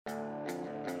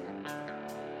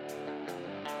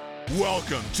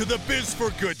Welcome to the Biz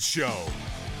for Good Show,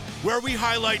 where we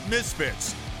highlight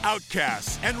misfits,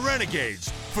 outcasts, and renegades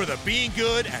for the being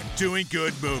good and doing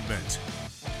good movement.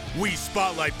 We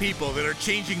spotlight people that are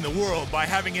changing the world by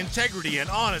having integrity and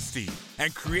honesty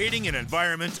and creating an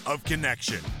environment of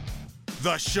connection,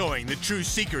 thus showing the true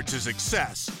secret to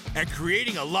success and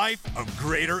creating a life of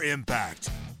greater impact.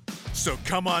 So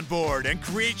come on board and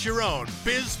create your own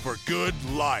Biz for Good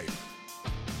life.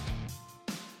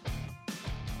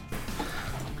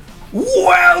 Welcome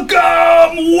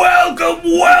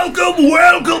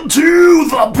to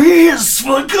the Biz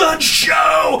for Good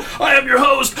Show. I am your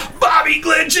host, Bobby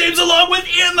Glenn James, along with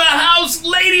in the house,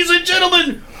 ladies and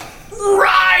gentlemen,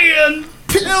 Ryan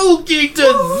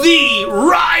Pilkington, the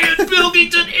Ryan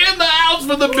Pilkington in the house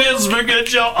for the Biz for Good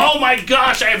Show. Oh my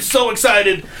gosh, I am so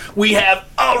excited. We have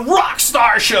a rock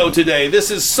star show today. This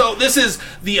is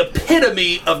the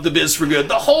epitome of the Biz for Good.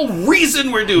 The whole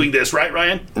reason we're doing this, right,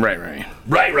 Ryan? Right, Ryan.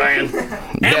 Right, Ryan.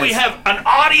 And yes. We have an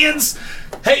audience.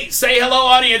 Hey, say hello,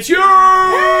 audience. You.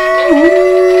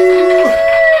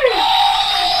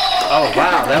 Oh,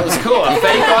 wow, that was cool. A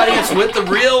fake audience with the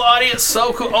real audience.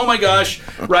 So cool. Oh, my gosh.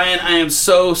 Ryan, I am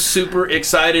so super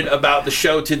excited about the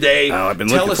show today. Oh, I've been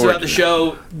Tell looking us forward about to the it.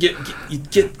 show. Get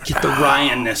the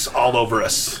Ryanness all over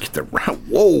us.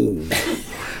 Whoa.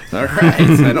 All right.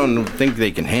 I don't think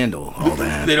they can handle all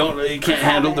that. They can't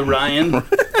handle the Ryan.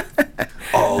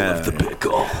 All of the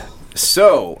pickle.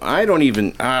 So, I don't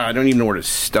even know where to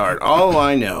start. All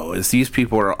I know is these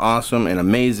people are awesome and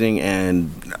amazing,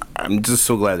 and I'm just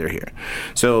so glad they're here.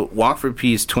 So, Walk for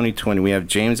Peace 2020, we have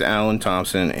James Allen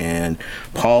Thompson and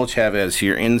Paul Chavez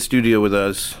here in the studio with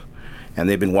us, and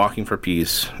they've been walking for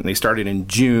peace. And they started in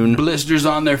June. Blisters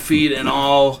on their feet and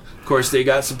all. Of course, they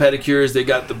got some pedicures. They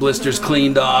got the blisters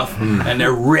cleaned off, and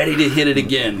they're ready to hit it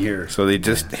again here. So, they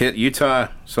just hit Utah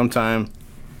sometime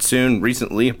soon,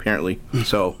 recently, apparently.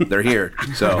 So they're here.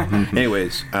 So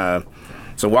anyways,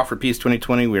 so Walk for Peace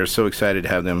 2020, we are so excited to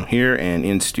have them here and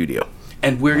in studio.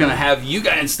 And we're going to have you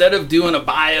guys, instead of doing a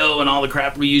bio and all the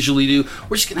crap we usually do,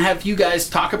 we're just going to have you guys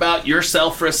talk about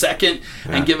yourself for a second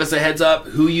and give us a heads up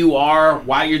who you are,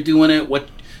 why you're doing it,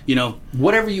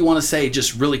 whatever you want to say,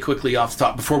 just really quickly off the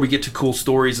top before we get to cool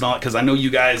stories and all that, because I know you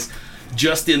guys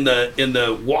just in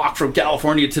the walk from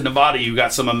California to Nevada, you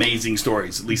got some amazing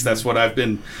stories. At least that's what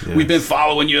we've been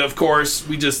following you, of course.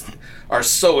 We just are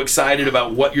so excited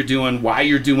about what you're doing, why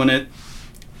you're doing it.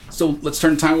 So let's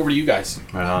turn the time over to you guys.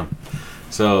 Right on.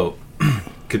 So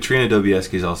Katrina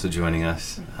Dobieski is also joining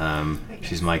us.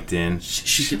 She's mic'd in.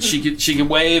 She can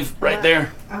wave right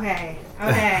there. Okay. You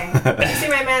see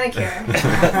my manicure.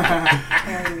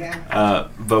 There we go.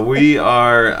 But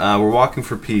we're walking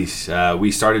for peace.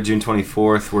 We started June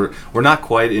 24th. We're not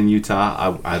quite in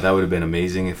Utah. That would have been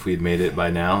amazing if we'd made it by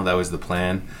now. That was the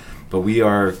plan. But we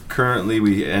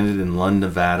ended in Lund,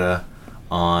 Nevada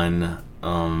on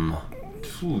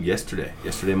yesterday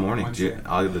morning,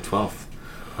 August the 12th.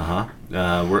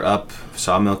 We're up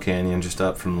Sawmill Canyon, just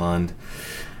up from Lund.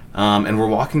 And we're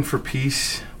walking for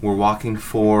peace. We're walking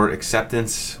for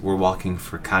acceptance. We're walking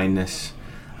for kindness.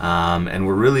 And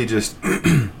we're really just,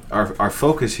 our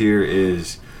focus here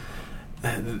is,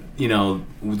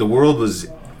 the world was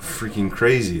freaking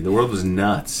crazy. The world was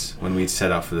nuts when we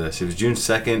set out for this. It was June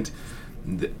 2nd,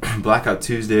 Blackout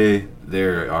Tuesday.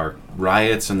 There are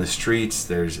riots on the streets.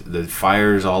 There's the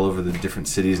fires all over the different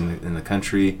cities in the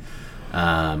country.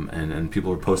 And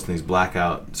people were posting these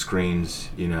blackout screens,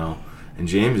 and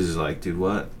James is like, dude,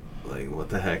 what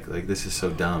the heck? Like, this is so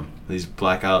dumb. These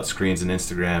blackout screens on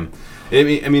Instagram. I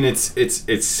mean,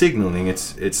 it's signaling.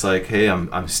 It's like, hey,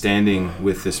 I'm standing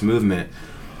with this movement.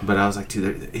 But I was like,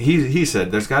 dude, he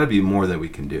said there's got to be more that we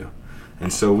can do.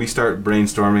 And so we start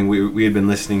brainstorming. We had been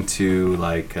listening to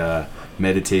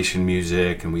meditation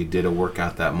music, and we did a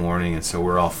workout that morning. And so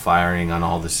we're all firing on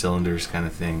all the cylinders, kind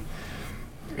of thing.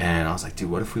 And I was like,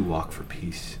 dude, what if we walk for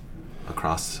peace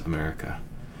across America?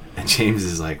 And James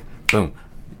is like, boom.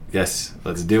 Yes,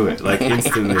 let's do it. Like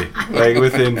instantly, like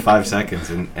within 5 seconds,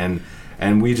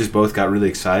 and we just both got really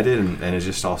excited, and it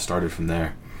just all started from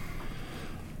there.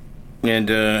 And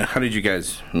how did you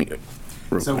guys meet?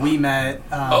 So we met.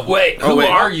 Who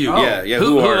are you? Yeah.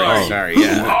 Who are you? Sorry.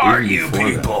 Who are you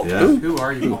people? Yeah. Who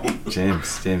are you?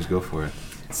 James, go for it.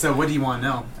 So what do you want to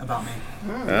know about me?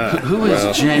 Who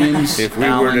is James if we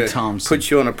Allen were to Thompson?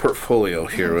 put you on a portfolio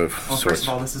here of sorts. First of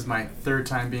all, this is my third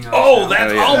time being on the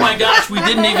show. Oh my gosh, we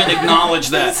didn't even acknowledge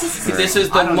that. This is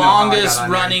the longest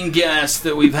running guest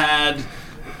that we've had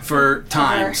for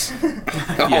times.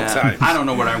 Times. I don't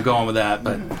know where I'm going with that,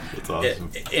 but That's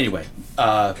awesome. Anyway,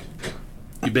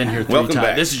 You've been here 3 Welcome times.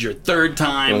 back. This is your 3rd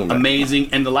time. Welcome back. Amazing.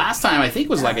 And the last time I think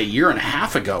was like a year and a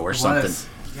half ago or something. Was.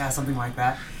 Yeah, something like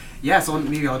that. Yeah, so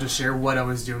maybe I'll just share what I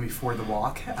was doing before the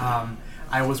walk.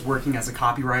 I was working as a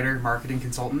copywriter, marketing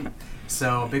consultant.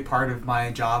 So a big part of my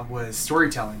job was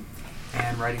storytelling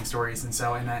and writing stories.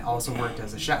 And I also worked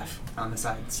as a chef on the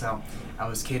side. So I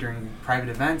was catering private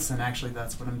events, and actually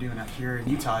that's what I'm doing out here in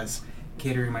Utah, is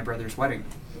catering my brother's wedding.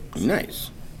 Nice.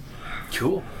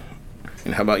 Cool.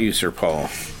 And how about you, Sir Paul?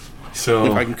 So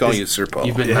If I can call you Sir Paul.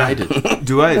 You've been knighted.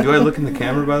 do I look in the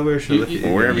camera, by the way, or should I look at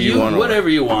you? Wherever you want. Whatever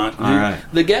you want. All right.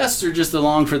 The guests are just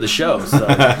along for the show, so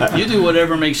you do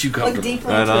whatever makes you Look comfortable.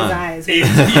 deeply Right into on. his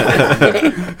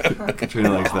eyes.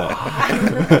 Katrina likes that.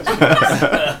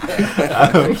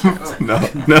 No.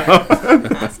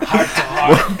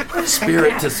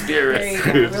 Spirit to There spirit. you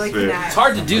go. Really Spirit. connect. It's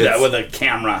hard to do that with a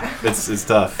camera. It's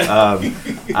tough.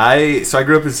 I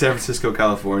grew up in San Francisco,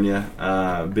 California.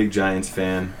 Big Giants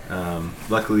fan.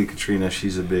 Luckily, Katrina,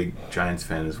 she's a big Giants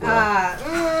fan as well.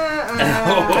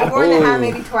 I wore the hat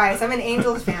maybe twice. I'm an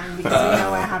Angels fan because you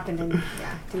know what happened in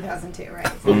 2002, right?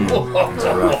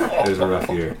 It was a rough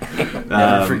year.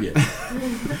 Never forget.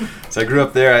 So I grew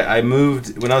up there. I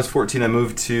moved when I was 14. I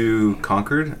moved to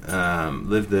Concord.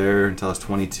 Lived there until I was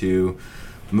 22.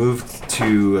 Moved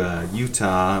to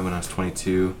Utah when I was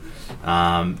 22.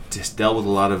 Just dealt with a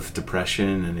lot of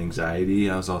depression and anxiety.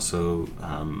 I was also,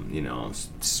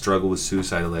 struggled with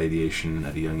suicidal ideation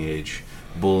at a young age,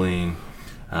 bullying,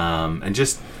 and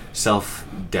just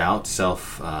self-doubt,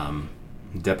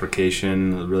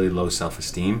 self-deprecation, really low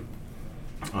self-esteem.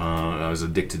 I was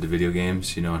addicted to video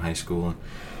games, in high school.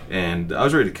 And I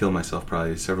was ready to kill myself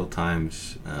probably several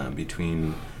times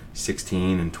between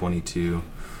 16 and 22.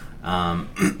 And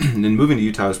then moving to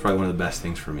Utah was probably one of the best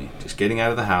things for me. Just getting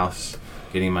out of the house,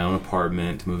 getting my own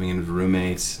apartment, moving in with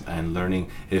roommates, and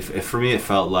learning. If for me, it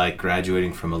felt like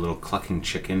graduating from a little clucking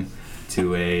chicken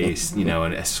to a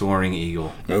soaring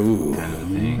eagle Ooh. kind of a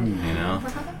thing.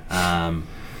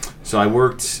 So I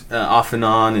worked off and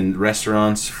on in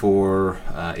restaurants for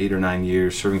 8 or 9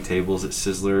 years, serving tables at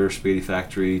Sizzler, Spaghetti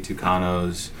Factory,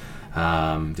 Tucanos,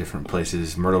 different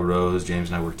places. Myrtle Rose, James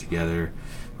and I worked together.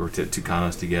 We worked at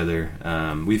Tucanos together.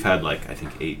 We've had I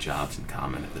think 8 jobs in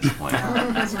common at this point.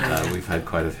 We've had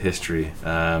quite a history.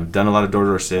 Done a lot of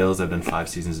door-to-door sales. I've done 5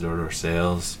 seasons of door-to-door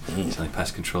sales, selling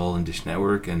pest control and Dish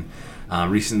Network. And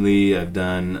recently I've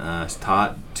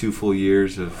taught 2 full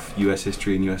years of U.S.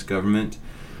 history and U.S. government.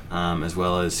 As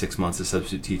well as 6 months of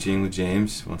substitute teaching with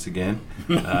James, once again.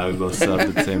 We both subbed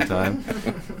at the same time.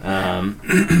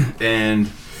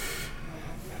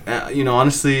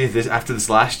 Honestly, after this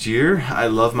last year, I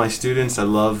love my students. I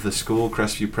love the school,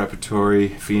 Crestview Preparatory,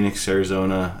 Phoenix,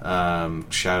 Arizona.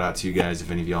 Shout out to you guys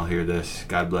if any of y'all hear this.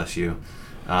 God bless you.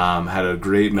 Had a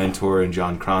great mentor in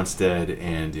John Cronstead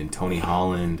and in Tony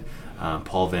Holland,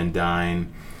 Paul Van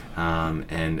Dyne,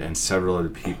 and several other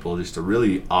people. Just a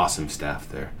really awesome staff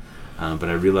there. But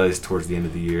I realized towards the end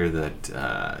of the year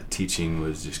that teaching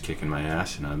was just kicking my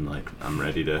ass, and I'm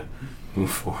ready to move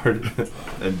forward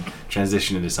and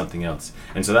transition into something else.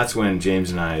 And so that's when James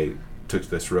and I took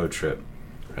this road trip,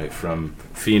 right, from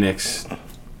Phoenix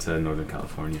to Northern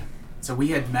California. So we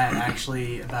had met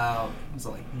actually about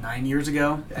 9 years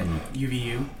ago at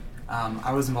UVU.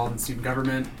 I was involved in student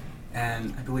government,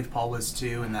 and I believe Paul was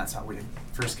too, and that's how we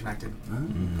first connected.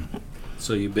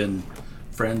 So you've been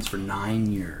friends for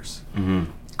 9 years. Mm-hmm.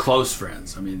 Close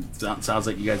friends. I mean, sounds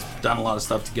like you guys have done a lot of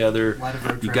stuff together. A lot of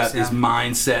road You trips, got this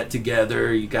mindset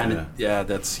together. You kind of,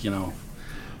 that's,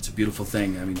 it's a beautiful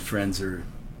thing. I mean, friends are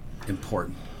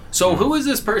important. So who is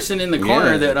this person in the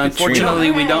corner that unfortunately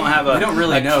we don't have a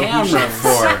camera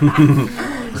for?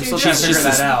 We're still trying to She's figure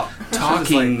just that out.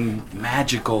 talking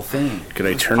magical thing. Could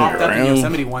I turn Popped it up in around?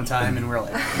 Yosemite one time, and we're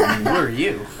like, "Who are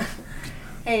you?"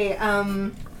 Hey,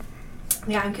 I'm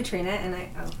Katrina, and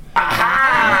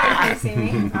you see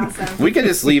me? Awesome. We could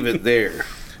just leave it there.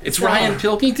 It's Ryan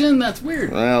Pilkington? That's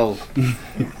weird. Well,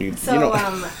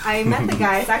 I met the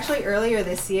guys actually earlier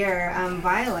this year.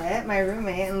 Violet, my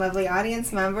roommate and lovely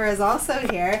audience member, is also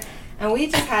here. And we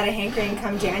just had a hankering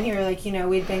come January,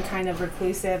 we'd been kind of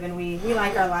reclusive, and we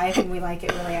like our life and we like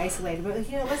it really isolated. But,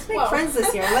 let's make friends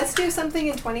this year. Let's do something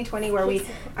in 2020 where we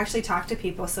actually talk to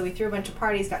people. So we threw a bunch of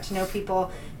parties, got to know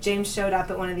people. James showed up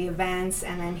at one of the events,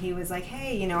 and then he was like,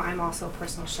 hey, I'm also a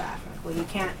personal chef. I'm like, well,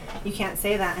 you can't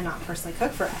say that and not personally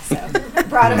cook for us. So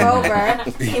brought him over.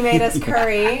 He made us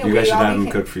curry. You guys should have him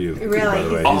cook for you. Really? By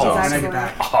the way. He's He's awesome.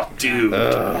 excellent. Oh, dude.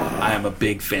 I am a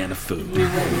big fan of food. You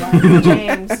would love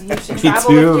James. You should should Me travel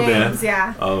too, with man. James.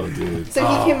 Yeah. Oh, dude. So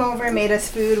he came over and made us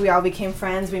food. We all became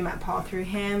friends. We met Paul through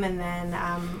him, and then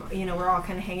we're all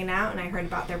kind of hanging out. And I heard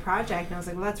about their project, and I was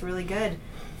like, well, that's really good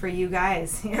for you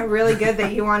guys. Really good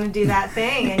that you want to do that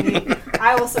thing, and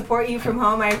I will support you from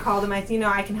home. I called him. I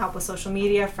can help with social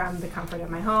media from the comfort of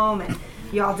my home, and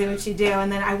you all do what you do.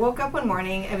 And then I woke up one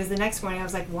morning. It was the next morning. I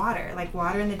was like, water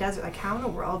in the desert. Like, how in the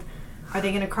world are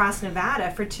they going to cross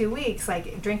Nevada for 2 weeks,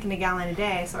 like drinking a gallon a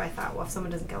day? So I thought, well, if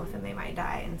someone doesn't go with them, they might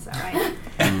die. And so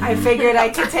I figured I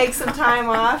could take some time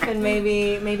off and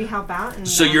maybe help out. And,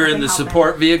 So you're in the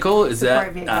support vehicle? Is support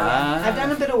that? vehicle, yeah. I've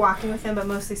done a bit of walking with them, but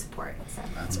mostly support. So.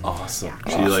 That's awesome.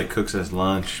 Yeah. She like cooks us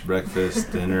lunch,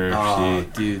 breakfast, dinner. Oh, She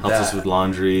dude, helps us that- with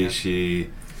laundry. She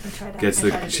I try to gets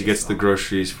do the well.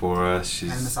 groceries for us.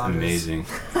 Hand She's massages. amazing.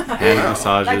 Hand That goes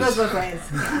massages. both ways.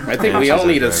 Yeah. I think we all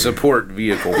need a support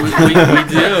vehicle. We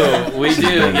do. We do.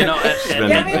 You know, been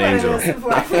Get me one of angel. those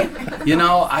support. you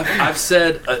know, I've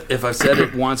said, if I've said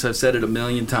it once, I've said it a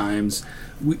million times.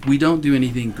 We don't do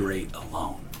anything great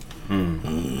alone.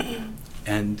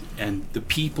 And the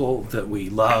people that we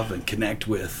love and connect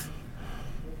with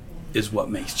is what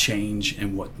makes change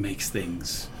and what makes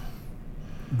things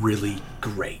really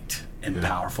great and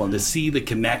powerful. And to see the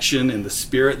connection and the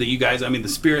spirit that you guys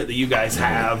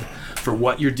have for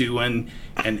what you're doing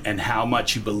and how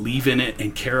much you believe in it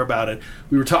and care about it.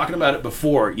 We were talking about it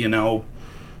before,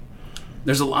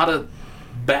 there's a lot of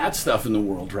bad stuff in the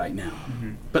world right now,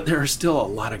 but there are still a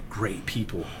lot of great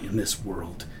people in this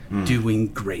world doing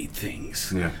great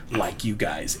things like you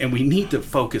guys. And we need to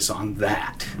focus on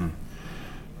that.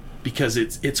 Because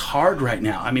it's hard right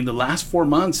now. I mean, the last 4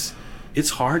 months,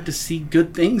 it's hard to see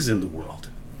good things in the world.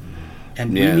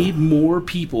 And we need more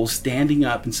people standing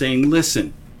up and saying,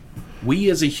 listen, we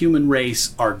as a human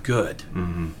race are good.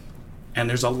 And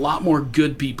there's a lot more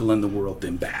good people in the world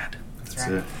than bad. That's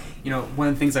right. One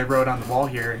of the things I wrote on the wall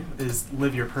here is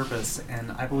live your purpose.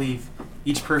 And I believe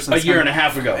each person... A year and a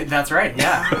half ago. That's right,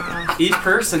 yeah. Each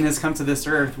person has come to this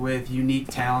earth with unique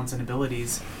talents and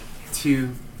abilities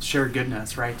to share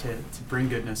goodness, right? To bring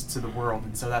goodness to the world.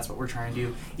 And so that's what we're trying to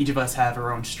do. Each of us have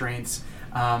our own strengths.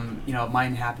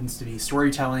 Mine happens to be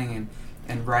storytelling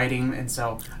and writing. And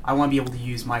so I want to be able to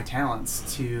use my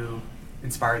talents to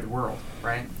inspire the world,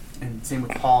 right? And same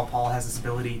with Paul. Paul has this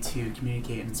ability to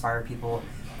communicate and inspire people.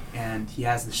 And he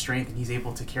has the strength, and he's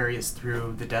able to carry us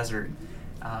through the desert.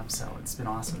 So it's been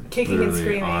awesome. Kicking and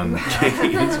screaming.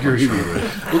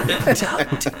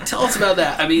 Tell us about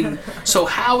that. I mean, so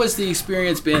how has the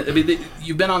experience been? I mean,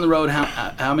 you've been on the road.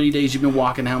 How many days you've been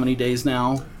walking? How many days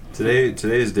now? Today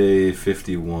is day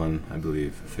 51, I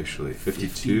believe, officially.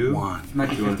 52? 51. Might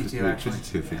be 52, actually.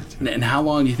 52. And how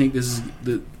long do you think this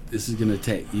is going to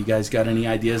take? You guys got any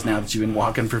ideas now that you've been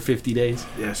walking for 50 days?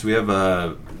 Yeah, so we have,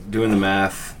 doing the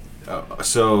math,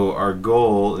 so our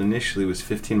goal initially was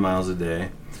 15 miles a day.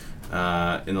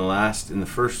 In the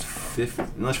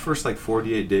first like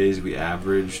 48 days, we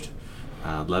averaged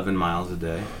 11 miles a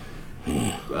day.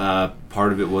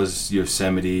 Part of it was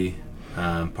Yosemite,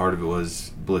 part of it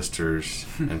was blisters,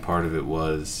 and part of it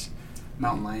was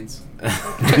Mountain lions.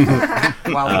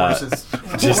 Wild horses.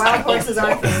 Wild horses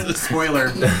are things.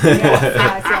 Spoiler.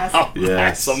 Yes.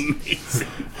 yes, That's amazing.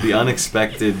 the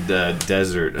unexpected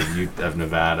desert of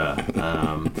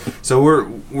Nevada. So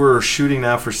we're shooting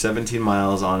now for 17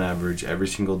 miles on average every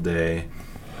single day,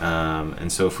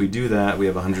 and so if we do that, we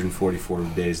have 144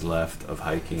 days left of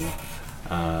hiking.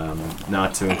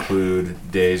 Not to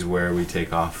include days where we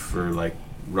take off for like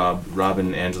Rob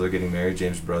and Angela getting married,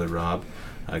 James' brother Rob,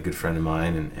 a good friend of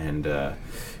mine, and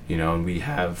we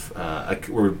have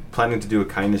we're planning to do a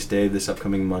kindness day this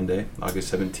upcoming Monday,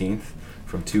 August 17th,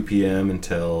 from 2 p.m.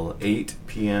 until 8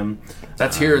 p.m.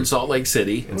 That's here in Salt Lake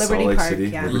City. in Liberty Salt Lake Park, City.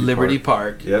 yeah. Liberty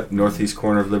Park. Yep, northeast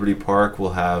corner of Liberty Park.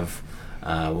 We'll have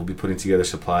we'll be putting together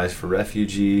supplies for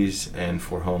refugees and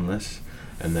for homeless,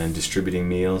 and then distributing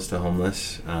meals to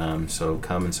homeless. So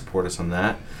come and support us on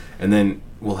that. And then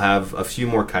we'll have a few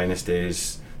more kindness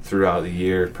days throughout the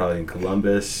year, probably in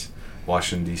Columbus,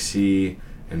 Washington, D.C.,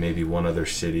 and maybe one other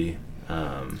city.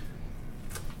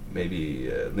 Maybe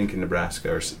Lincoln,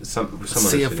 Nebraska, or some other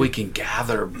See if city. we can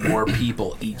gather more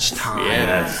people each time.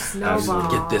 Yes, Snowball.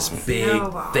 Get this big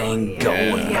Snowball, thing yeah.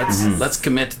 going. Yeah. Let's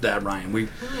commit to that, Ryan.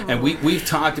 We've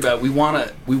talked about we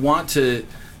want to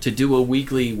do a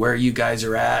weekly where you guys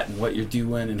are at and what you're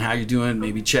doing and how you're doing.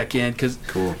 Maybe check in because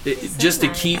Cool. just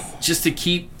to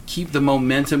keep the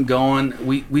momentum going.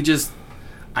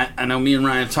 I know me and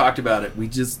Ryan have talked about it. We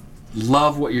just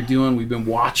love what you're doing. We've been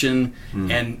watching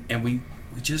and we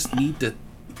just need to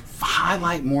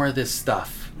highlight more of this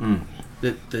stuff.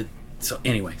 That So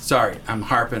anyway, sorry, I'm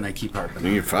harping. I keep harping.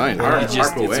 You're fine. It's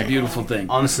Harp a away. beautiful thing.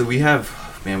 Honestly, we have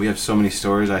so many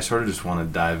stories. I sort of just want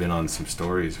to dive in on some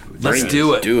stories. Let's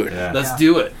do it. Do it. Yeah. Let's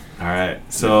do it. All right.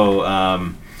 So,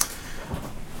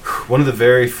 one of the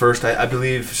very first, I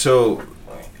believe. So,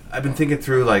 I've been thinking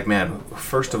through, like, man.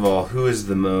 First of all, who's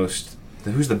the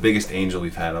biggest angel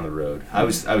we've had on the road? I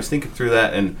was thinking through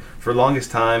that, and for the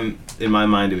longest time in my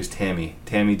mind, it was Tammy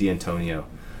D'Antonio.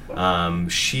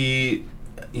 She,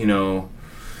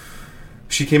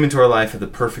 she came into our life at the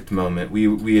perfect moment.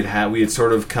 We had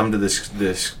sort of come to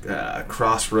this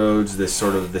crossroads,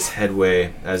 this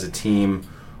headway as a team,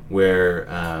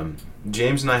 where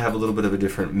James and I have a little bit of a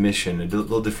different mission, a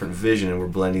little different vision, and we're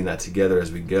blending that together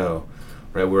as we go.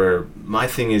 Right, where my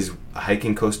thing is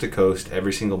hiking coast to coast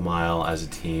every single mile as a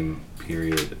team.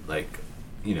 Period. Like,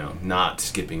 not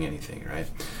skipping anything. Right.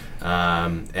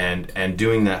 And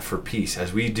doing that for peace.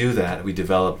 As we do that, we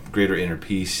develop greater inner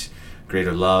peace,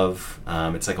 greater love.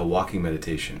 It's like a walking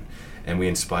meditation, and we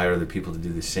inspire other people to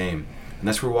do the same. And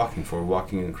that's what we're walking for. We're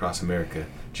walking across America.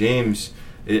 James,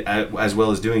 as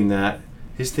well as doing that,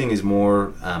 his thing is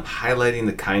more highlighting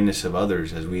the kindness of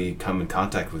others as we come in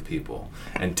contact with people,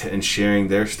 and sharing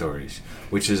their stories,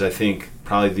 which is, I think,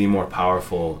 probably the more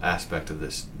powerful aspect of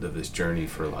this journey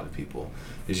for a lot of people.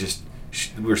 Is just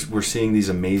we're seeing these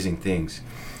amazing things,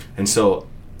 and so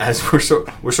as we're sort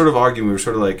of arguing, we're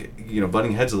sort of like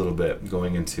butting heads a little bit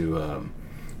going into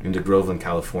Groveland,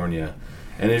 California,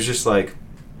 and it's just like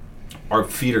our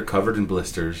feet are covered in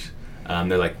blisters.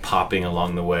 They're like popping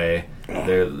along the way.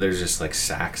 There's just like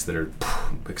sacks that are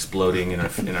exploding in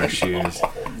our shoes.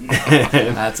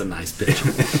 That's a nice picture.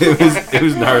 It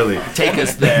was gnarly. Take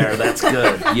us there. That's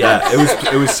good. Yeah,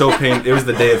 it was so pain. It was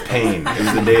the day of pain. It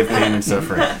was the day of pain and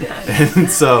suffering. And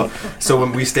so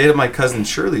when we stayed at my cousin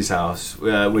Shirley's house,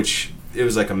 which it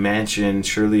was like a mansion.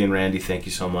 Shirley and Randy, thank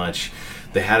you so much.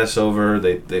 They had us over.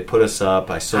 They put us up.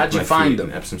 I soaked How'd you my find feet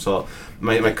them? in Epsom salt.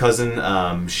 My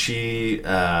cousin, she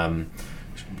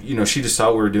just saw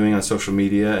what we were doing on social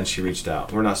media, and she reached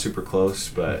out. We're not super close,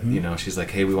 but she's like,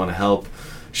 "Hey, we want to help."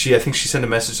 I think she sent a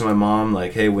message to my mom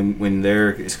like, "Hey, when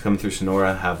they're coming through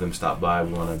Sonora, have them stop by.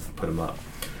 We want to put them up."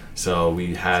 So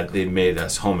they made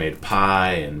us homemade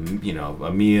pie and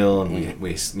a meal, and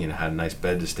we had a nice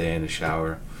bed to stay in, a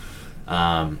shower.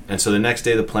 And so the next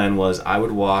day the plan was I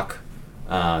would walk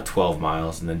 12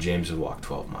 miles, and then James would walk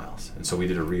 12 miles. And so we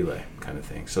did a relay kind of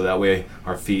thing. So that way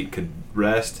our feet could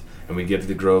rest, and we'd get to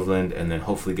the Groveland, and then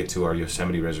hopefully get to our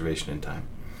Yosemite reservation in time.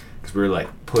 Because we were like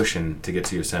pushing to get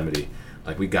to Yosemite.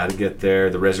 Like, we got to get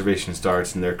there. The reservation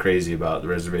starts, and they're crazy about the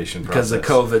reservation process. Because of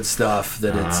COVID stuff,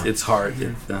 that it's hard.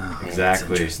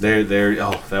 Exactly.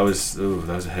 That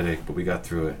was a headache, but we got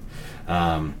through it.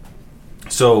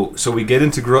 So we get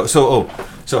into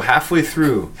so halfway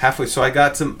through. So I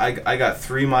got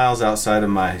 3 miles outside of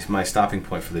my stopping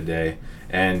point for the day,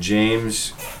 and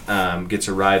James gets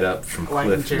a ride up from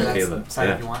Cliff and Michaela.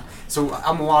 If you want. So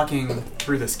I'm walking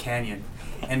through this canyon,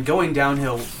 and going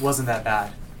downhill wasn't that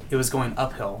bad. It was going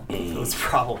uphill. It was a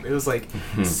problem. It was like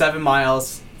 7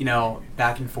 miles,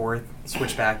 back and forth,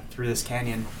 switch back through this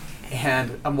canyon,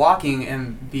 and I'm walking,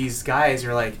 and these guys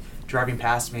are like driving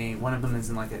past me. One of them is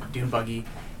in like a dune buggy.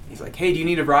 He's like, "Hey, do you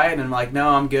need a ride?" And I'm like,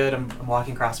 "No, I'm good. I'm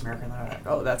walking across America." And they're like,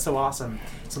 "Oh, that's so awesome."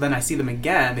 So then I see them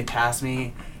again. They pass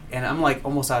me, and I'm like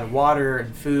almost out of water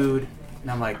and food, and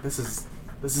I'm like, this is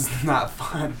not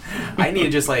fun. I need to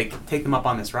just like take them up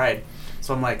on this ride.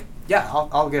 So I'm like, "Yeah,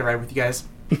 I'll get a ride with you guys."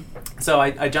 So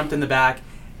I jumped in the back,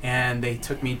 and they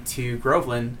took me to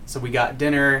Groveland. So we got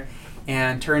dinner,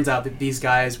 and turns out that these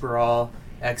guys were all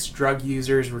ex-drug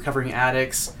users, recovering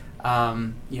addicts,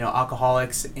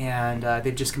 alcoholics, and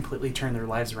they've just completely turned their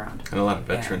lives around. And a lot of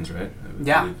veterans, right?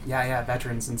 Yeah,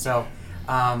 veterans. And so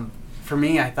for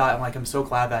me, I thought, like, I'm so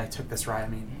glad that I took this ride. I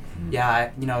mean,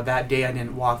 that day I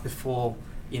didn't walk the full,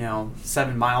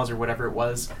 7 miles or whatever it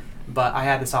was, but I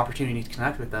had this opportunity to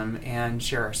connect with them and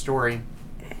share our story.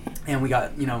 And we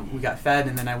got fed,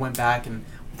 and then I went back and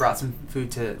brought some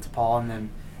food to Paul, and then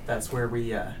that's where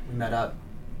we met up.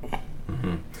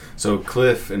 Mm-hmm. So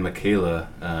Cliff and Michaela,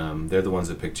 they're the ones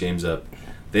that picked James up.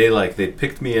 They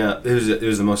picked me up. It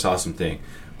was the most awesome thing.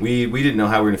 We didn't know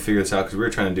how we were gonna figure this out because we were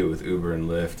trying to do it with Uber and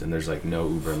Lyft, and there's like no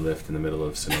Uber and Lyft in the middle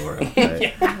of Sonora.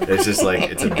 Right? It's just like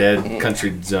it's a dead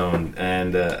country zone,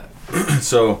 and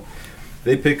so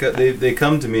they pick up. They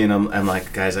come to me, and I'm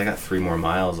like, "Guys, I got 3 more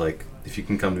miles. Like, if you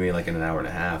can come to me like in an hour and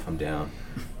a half, I'm down."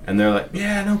 And they're like,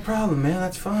 "Yeah, no problem, man.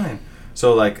 That's fine."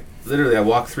 So like literally, I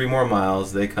walk 3 more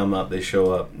miles. They come up. They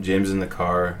show up. James in the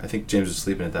car. I think James was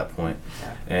sleeping at that point.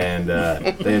 And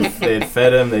they had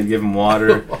fed him. They'd give him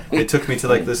water. They took me to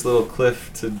like this little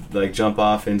cliff to like jump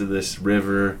off into this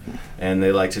river, and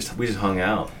they like we just hung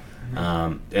out.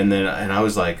 And I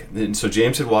was like, so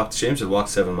James had walked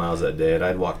 7 miles that day, and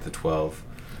I'd walked the 12.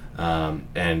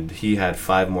 And he had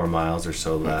 5 more miles or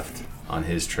so left on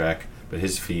his trek, but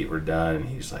his feet were done, and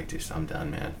he's like, dude, I'm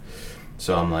done, man.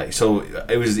 So I'm like, so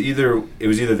it was either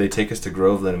they take us to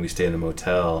Groveland and we stay in a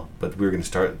motel, but we were going to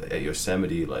start at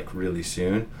Yosemite like really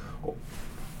soon, or,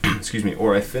 excuse me,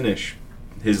 or I finish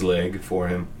his leg for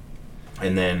him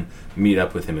and then meet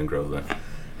up with him in Groveland.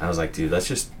 And I was like, dude, let's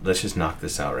just knock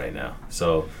this out right now.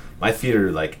 So my feet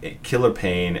are like killer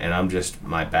pain, and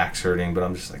my back's hurting, but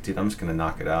I'm just like, dude, I'm just going to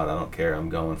knock it out. I don't care. I'm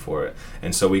going for it.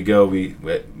 And so we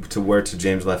to where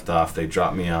James left off. They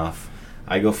drop me off.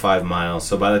 I go 5 miles.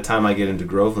 So by the time I get into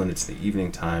Groveland, it's the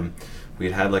evening time.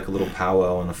 We had like a little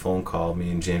powwow on a phone call, me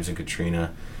and James and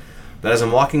Katrina. But as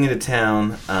I'm walking into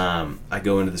town, I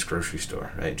go into this grocery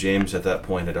store. Right, James at that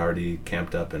point had already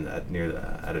camped up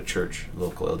at a church, a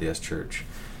local LDS church,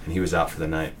 and he was out for the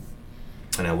night.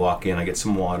 And I walk in, I get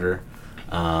some water,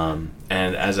 and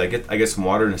as I get some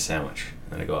water and a sandwich,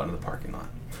 and I go out into the parking lot.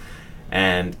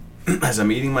 And as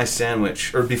I'm eating my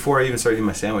sandwich, or before I even started eating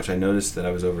my sandwich, I noticed that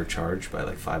I was overcharged by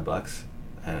like $5.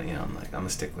 And I'm like, I'm a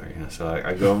stickler, so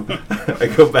I go I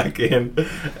go back in,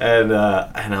 and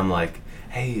I'm like,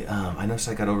 hey, I noticed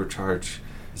I got overcharged.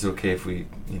 Is it okay if we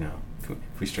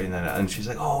straighten that out? And she's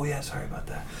like, oh yeah, sorry about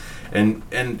that. And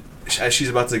as she's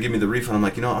about to give me the refund, I'm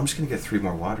like, I'm just gonna get 3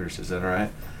 more waters. Is that all right?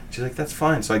 She's like, that's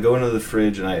fine. So I go into the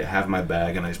fridge and I have my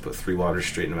bag, and I just put 3 waters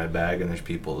straight into my bag, and there's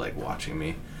people like watching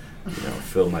me,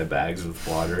 fill my bags with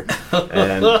water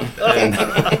and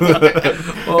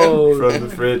from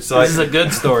the fridge. So this is a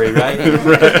good story, right?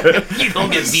 Right. You don't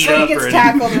get beat so up. He gets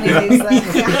tackled when he does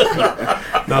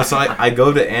that. No, so I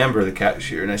go to Amber, the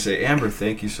cashier, and I say, Amber,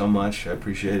 thank you so much. I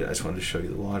appreciate it. I just wanted to show you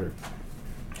the water.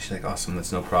 She's like, awesome,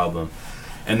 that's no problem.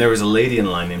 And there was a lady in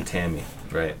line named Tammy,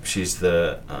 right? She's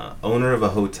the owner of a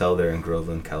hotel there in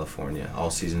Groveland, California,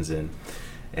 All Seasons Inn.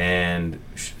 And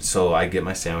so I get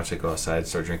my sandwich, I go outside,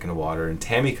 start drinking the water, and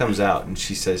Tammy comes out and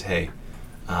she says, hey,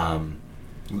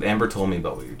 Amber told me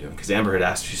about what you're doing. Because Amber had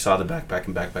asked, she saw the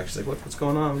backpack. She's like, what's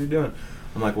going on? What are you doing?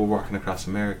 I'm like, we're walking across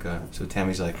America. So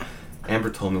Tammy's like,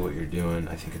 Amber told me what you're doing.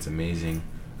 I think it's amazing.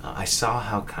 I saw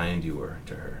how kind you were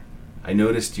to her. I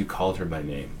noticed you called her by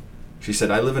name. She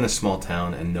said, I live in a small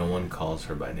town and no one calls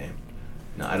her by name.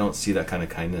 Now, I don't see that kind of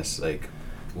kindness. Like,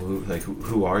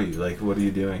 who are you? Like, what are you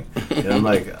doing? And I'm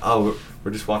like, oh, we're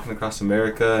just walking across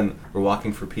America, and we're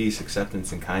walking for peace,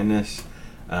 acceptance, and kindness.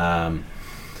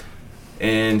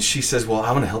 And she says, well,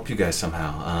 I want to help you guys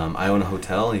somehow. I own a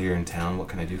hotel here in town. What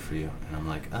can I do for you? And I'm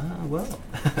like, well,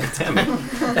 Tammy.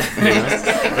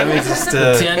 Let me just...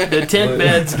 the tent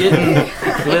bed's getting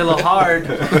a little hard.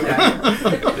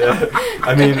 Yeah.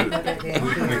 I mean,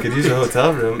 we could use a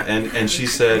hotel room. And she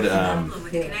said, I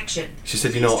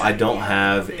don't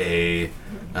have a...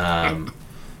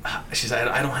 she said,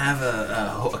 I don't have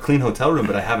a clean hotel room,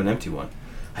 but I have an empty one.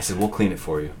 I said, we'll clean it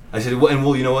for you. I said, well, and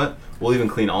you know what? We'll even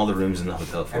clean all the rooms in the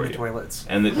hotel for you. And the toilets.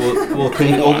 And we'll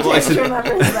clean... I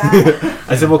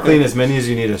said, we'll clean as many as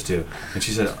you need us to. And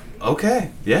she said,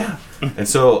 okay, yeah. And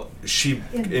so she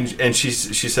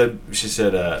said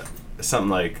something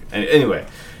like... Anyway,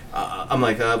 I'm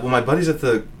like, well, my buddy's at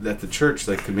the church.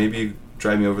 Like, could maybe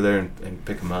drive me over there and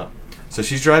pick him up? So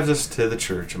she drives us to the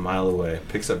church a mile away,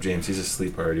 picks up James. He's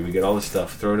asleep already. We get all the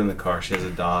stuff, throw it in the car. She has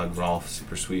a dog, Rolf,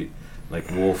 super sweet, like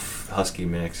wolf husky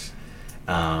mix.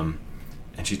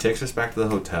 And she takes us back to the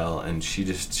hotel, and she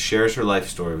just shares her life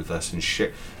story with us. And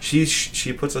she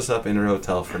puts us up in her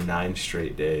hotel for 9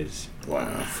 straight days,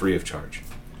 free of charge.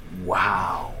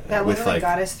 Wow. That literally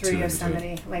got us through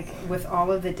Yosemite. Like, with all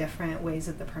of the different ways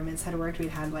that the permits had worked, we'd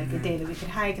had like a day that we could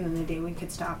hike and then the day we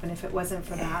could stop. And if it wasn't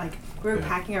for that, like, we were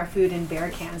packing our food in bear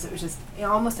cans. It was just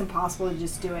almost impossible to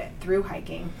just do it through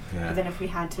hiking. Yeah. But then if we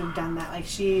had to have done that, like,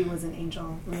 she was an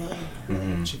angel, really.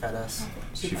 Mm-hmm. She fed us.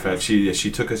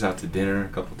 She took us out to dinner a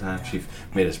couple times. Yeah. She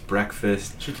made us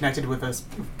breakfast. She connected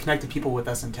people with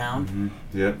us in town. Mm-hmm.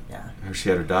 Yep. Yeah. She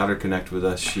had her daughter connect with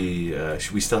us.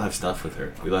 We still have stuff with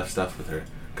her. We left stuff with her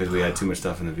because we had too much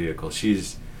stuff in the vehicle.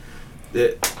 She's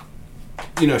been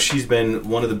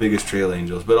one of the biggest trail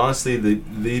angels. But honestly,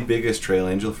 the biggest trail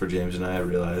angel for James and I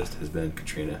realized, has been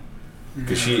Katrina.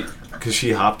 Because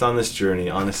she hopped on this journey,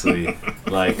 honestly,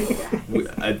 like...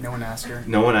 no one asked her.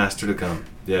 No one asked her to come.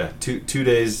 Yeah, two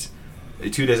days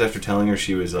 2 days after telling her,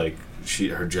 she was like,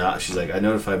 her job. She's like, I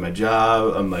notified my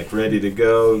job. I'm like ready to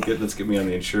go. Let's get me on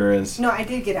the insurance. No, I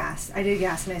did get asked, and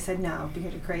I said no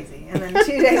because you're crazy. And then 2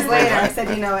 days later, I said,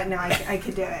 you know what? No, I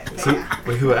could do it. But So, yeah.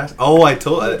 wait, who asked? Oh, I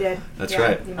told. You did. That's Yeah,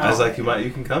 right. you know I was like, it.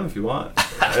 you can come if you want.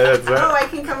 That's Oh, right. I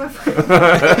can come in.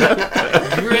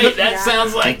 Great. That Yeah.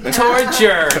 sounds like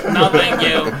torture. No, thank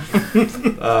you.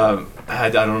 I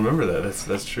don't remember that.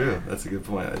 That's true. That's a good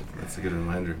point. That's a good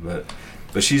reminder.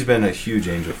 But she's been a huge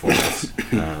angel for us.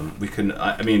 We couldn't.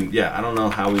 I mean, yeah. I don't know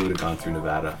how we would have gone through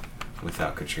Nevada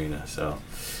without Katrina. So,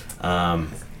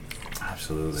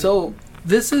 absolutely. So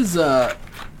this is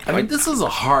this is a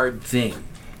hard thing.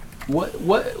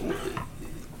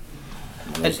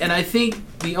 And I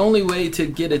think the only way to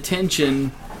get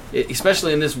attention,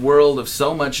 especially in this world of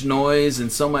so much noise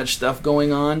and so much stuff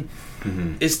going on,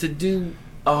 is to do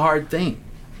a hard thing.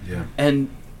 Yeah.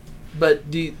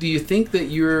 But do you think that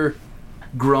you're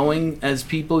growing as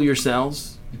people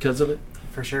yourselves because of it?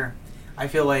 For sure. I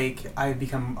feel like I've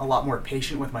become a lot more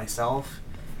patient with myself,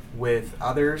 with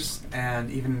others, and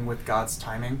even with God's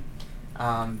timing.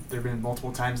 There have been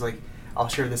multiple times, like, I'll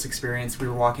share this experience. We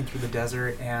were walking through the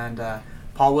desert, and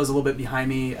Paul was a little bit behind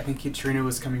me. I think Katrina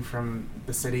was coming from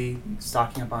the city,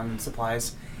 stocking up on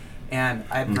supplies, and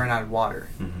I had run out of water.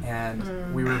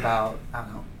 And we were about,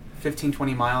 15,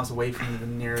 20 miles away from the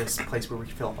nearest place where we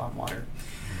could fill up on water.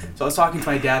 So I was talking to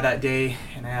my dad that day,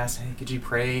 and I asked, hey, could you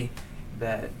pray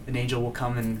that an angel will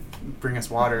come and bring us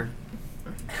water?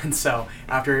 And so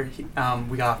after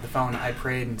we got off the phone, I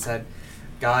prayed and said,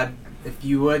 God, if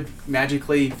you would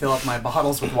magically fill up my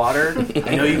bottles with water,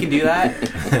 I know you can do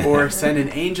that, or send an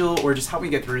angel, or just help me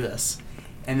get through this.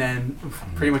 And then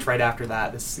pretty much right after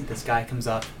that, this guy comes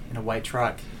up in a white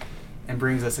truck and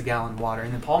brings us a gallon of water.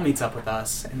 And then Paul meets up with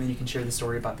us, and then you can share the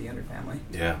story about the Ender family.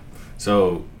 Yeah.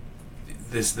 So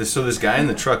this guy in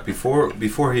the truck, before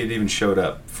he had even showed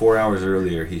up, 4 hours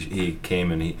earlier, he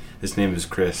came, and his name is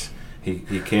Chris.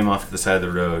 He came off the side of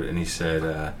the road, and he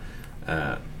said,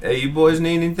 hey, you boys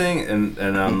need anything? And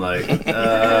I'm like,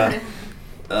 I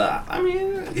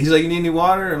mean, he's like, you need any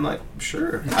water? I'm like,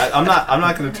 sure. I'm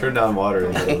not going to turn down water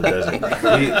in the middle of the desert.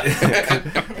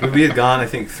 We had gone, I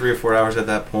think, 3 or 4 hours at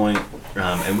that point,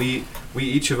 and we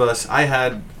each of us, I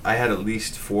had at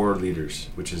least 4 liters,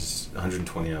 which is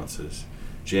 120 ounces.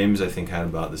 James, I think, had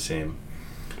about the same.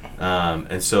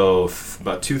 And so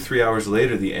about 2-3 hours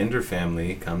later, the Ender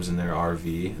family comes in their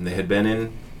RV, and they had been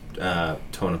in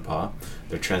Tonopah.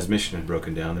 Their transmission had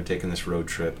broken down. They're taking this road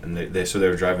trip, and they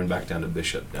were driving back down to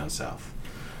Bishop, down south,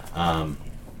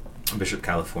 Bishop,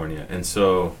 California. And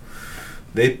so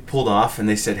they pulled off, and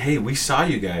they said, hey, we saw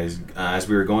you guys as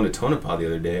we were going to Tonopah the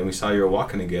other day, and we saw you were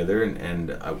walking together,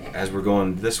 and as we're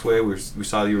going this way, we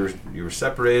saw you were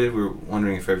separated. We were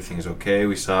wondering if everything is okay.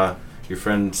 We saw your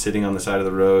friend sitting on the side of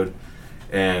the road,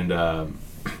 and I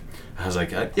was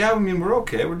like, yeah, I mean, we're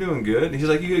okay. We're doing good. And he's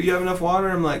like, you have enough water?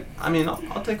 I'm like, I mean,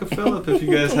 I'll take a fill up if you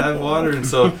guys have water. And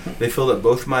so they filled up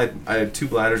I had 2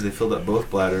 bladders. They filled up both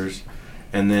bladders.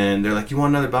 And then they're like, you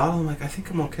want another bottle? I'm like, I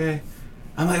think I'm okay.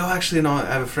 I'm like, oh, actually, no, I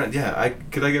have a friend. Yeah,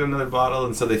 could I get another bottle?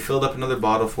 And so they filled up another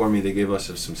bottle for me. They gave us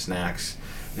some snacks.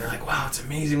 They're like, wow, it's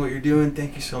amazing what you're doing.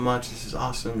 Thank you so much. This is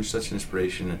awesome. You're such an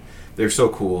inspiration. And they're so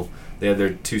cool. They had their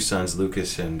 2 sons,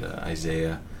 Lucas and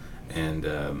Isaiah. And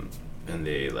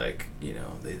they they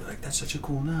that's such a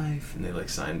cool knife, and they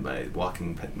signed my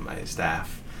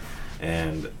staff,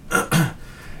 and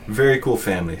very cool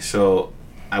family. So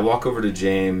I walk over to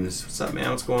James. What's up, man?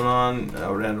 What's going on?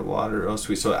 We're out of water. Oh,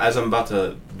 sweet. So as I'm about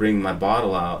to bring my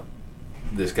bottle out,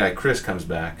 this guy Chris comes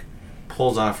back,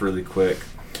 pulls off really quick,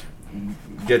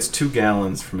 gets 2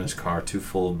 gallons from his car, 2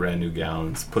 full brand new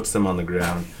gallons, puts them on the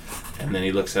ground, and then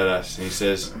he looks at us and he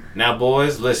says, "Now,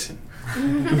 boys, listen.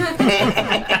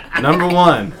 Number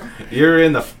 1, you're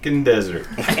in the fucking desert.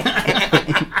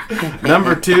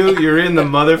 Number 2, you're in the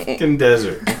motherfucking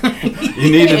desert.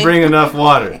 You need to bring enough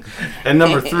water. And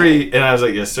number 3," and I was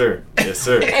like, yes, sir. Yes,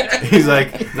 sir. He's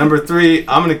like, "Number 3,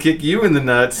 I'm going to kick you in the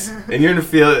nuts, and you're going to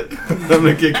feel it. I'm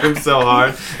going to kick him so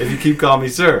hard if you keep calling me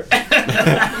sir."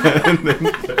 and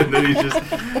then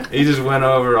he just went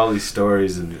over all these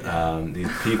stories of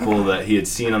these people that he had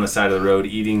seen on the side of the road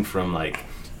eating from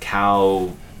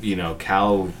cow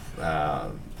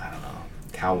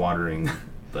watering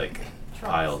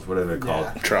piles, whatever they're called.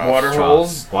 Trough.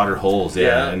 Water holes,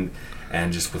 Yeah.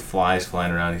 and just with flies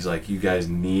flying around. He's like, you guys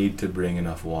need to bring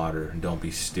enough water, and don't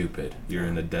be stupid. You're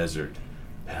in the desert.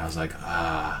 And I was like,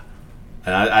 and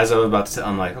as I was about to say,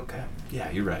 I'm like, okay,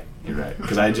 yeah, you're right,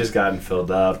 because I had just gotten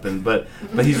filled up, but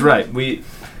he's right.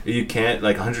 You can't,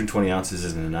 120 ounces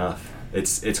isn't enough.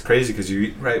 It's crazy because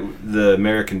you right the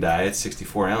American diet's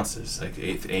 64 ounces, like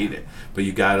eight, but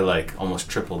you gotta like almost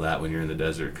triple that when you're in the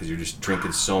desert because you're just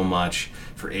drinking so much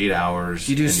for 8 hours.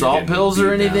 Do you do salt pills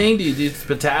or anything? Do you do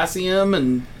potassium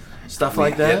and stuff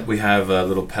like that? Yeah, we have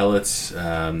little pellets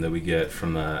that we get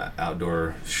from the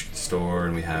outdoor store,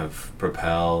 and we have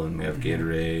Propel, and we have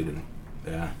Gatorade, and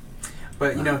yeah.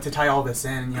 But, to tie all this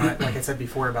in, like I said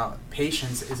before about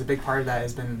patience is a big part of that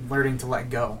has been learning to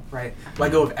let go, right?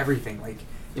 Let go of everything. Like,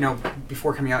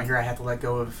 before coming out here, I had to let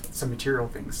go of some material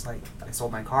things. Like, I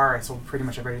sold my car. I sold pretty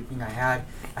much everything I had.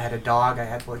 I had a dog. I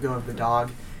had to let go of the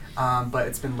dog. But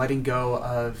it's been letting go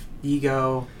of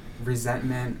ego,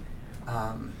 resentment,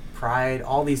 pride,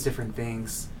 all these different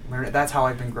things. That's how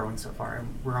I've been growing so far,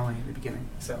 and we're only in the beginning.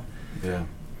 So, yeah.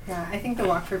 Yeah, I think the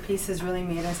Walk for Peace has really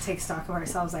made us take stock of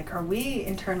ourselves. Like, are we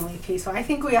internally peaceful? I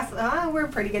think we're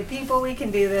pretty good people. We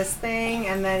can do this thing,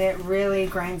 and then it really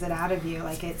grinds it out of you.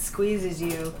 Like, it squeezes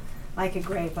you like a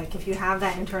grape. Like, if you have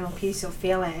that internal peace, you'll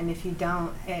feel it, and if you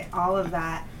don't, all of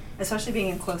that, especially being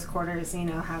in close quarters,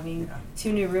 having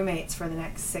 2 new roommates for the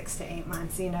next 6 to 8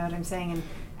 months, you know what I'm saying? And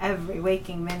every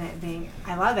waking minute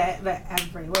I love it, but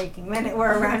every waking minute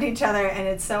we're around each other, and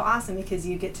it's so awesome because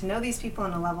you get to know these people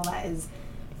on a level that is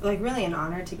like really an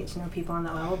honor to get to know people on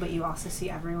that level, but you also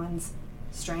see everyone's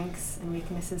strengths and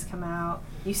weaknesses come out.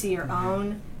 You see your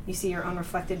own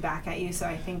reflected back at you. So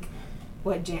I think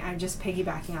I'm just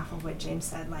piggybacking off of what James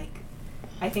said. Like,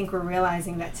 I think we're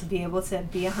realizing that to be able to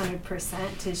be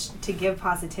 100%, to give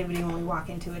positivity when we walk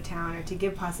into a town, or to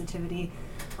give positivity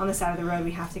on the side of the road,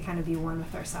 we have to kind of be one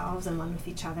with ourselves and one with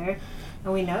each other.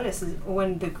 And we notice is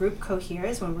when the group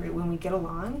coheres, when we get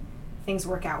along, things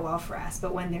work out well for us.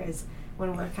 But when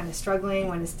we're kind of struggling,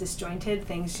 when it's disjointed,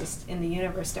 things just in the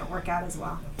universe don't work out as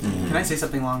well. Can I say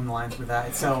something along the lines with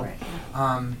that? So,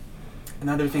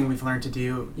 another thing we've learned to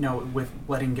do, with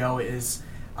letting go is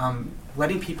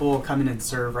letting people come in and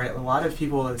serve, right? A lot of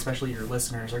people, especially your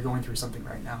listeners, are going through something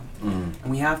right now.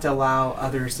 And we have to allow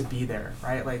others to be there,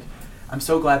 right? Like, I'm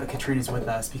so glad that Katrina's with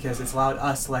us because it's allowed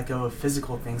us to let go of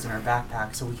physical things in our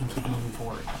backpack so we can keep moving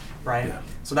forward, right? Yeah.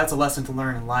 So that's a lesson to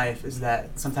learn in life, is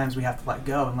that sometimes we have to let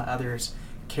go and let others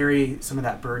carry some of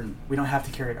that burden. We don't have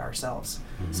to carry it ourselves.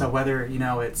 So whether,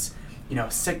 it's,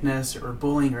 sickness or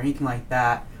bullying or anything like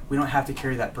that, we don't have to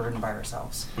carry that burden by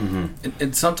ourselves.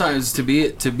 And sometimes to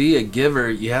be a giver,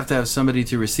 you have to have somebody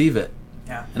to receive it.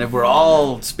 Yeah. And if we're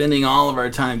all spending all of our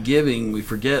time giving, we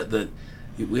forget that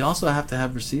we also have to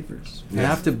have receivers. We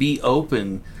have to be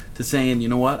open to saying, you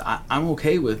know what, I'm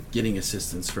okay with getting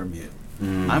assistance from you.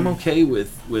 I'm okay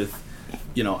with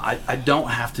I don't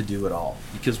have to do it all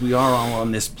because we are all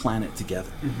on this planet together.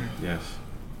 Yes.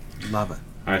 Love it.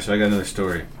 All right, so I got another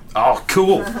story. Oh,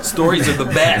 cool. Stories are the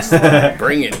best.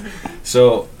 Bring it.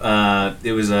 So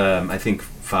it was, I think,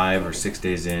 5 or 6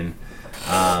 days in.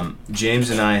 James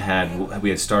and I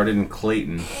had started in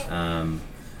Clayton.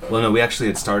 We actually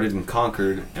had started in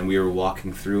Concord, and we were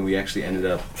walking through, and we actually ended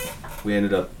up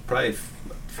probably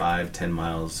 5-10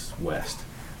 miles west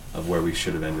of where we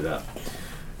should have ended up.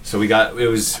 So we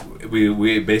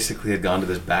basically had gone to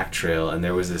this back trail, and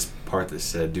there was this part that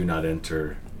said, "Do not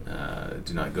enter,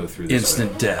 do not go through this."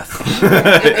 Instant death.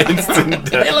 Instant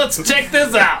death. Hey, let's check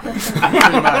this out.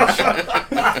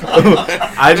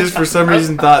 I just, for some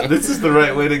reason, thought this is the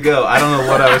right way to go. I don't know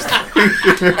what I was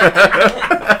thinking.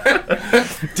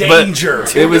 Danger!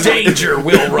 It was danger,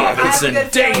 Will Robinson. I have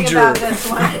a good Danger! about this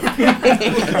one.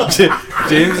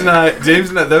 James and I.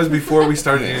 That was before we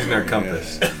started using our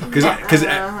compass. Because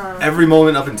every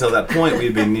moment up until that point, we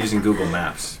had been using Google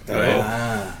Maps. Right?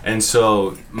 And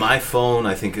so my phone,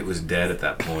 I think it was dead at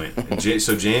that point. And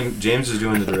so James was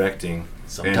doing the directing.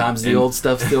 Sometimes the old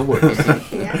stuff still works.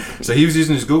 So he was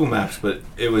using his Google Maps, but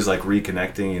it was like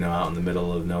reconnecting, out in the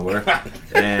middle of nowhere.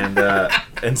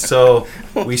 And so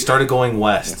we started going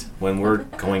west when we're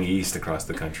going east across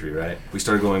the country, right? We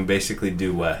started going basically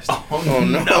due west. Oh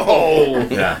no!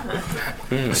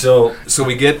 Yeah. So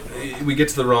we get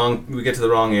to the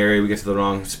wrong area. We get to the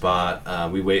wrong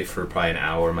spot. We wait for probably an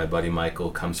hour. My buddy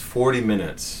Michael comes 40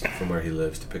 minutes from where he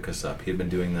lives to pick us up. He had been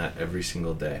doing that every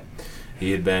single day.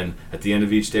 He had been, at the end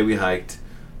of each day we hiked,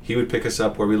 he would pick us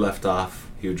up where we left off.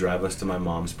 He would drive us to my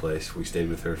mom's place. We stayed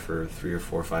with her for 3 or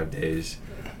 4 or 5 days.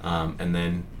 And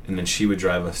then she would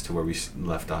drive us to where we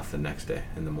left off the next day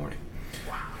in the morning.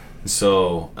 Wow.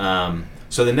 So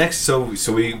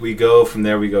we go from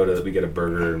there. We get a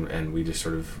burger and we just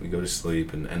we go to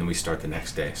sleep and then we start the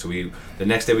next day. So the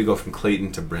next day we go from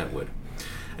Clayton to Brentwood.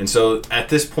 And so at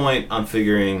this point I'm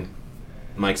figuring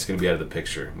Mike's going to be out of the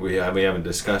picture. We haven't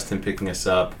discussed him picking us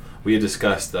up we had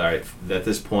discussed, all right, at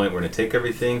this point, we're going to take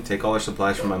everything, take all our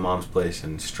supplies from my mom's place,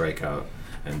 and strike out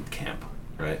and camp,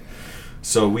 right?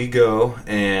 So we go,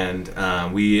 and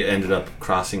we ended up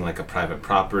crossing like a private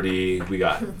property. We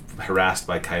got harassed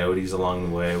by coyotes along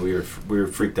the way. We were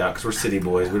freaked out because we're city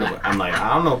boys. I'm like,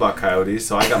 I don't know about coyotes,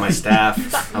 so I got my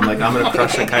staff. I'm like, I'm gonna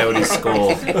crush a coyote's skull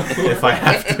if I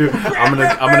have to.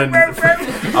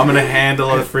 I'm gonna handle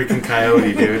a freaking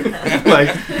coyote, dude.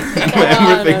 Like,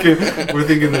 man, we're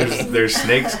thinking there's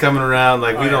snakes coming around.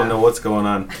 Like, we don't know what's going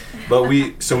on. But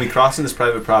we crossed in this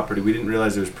private property. We didn't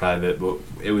realize it was private, but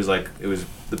it was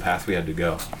the path we had to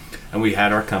go. And we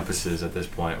had our compasses at this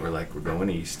point. We're going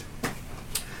east.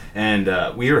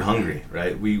 And we were hungry,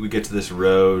 right? We get to this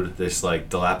road, this like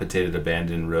dilapidated,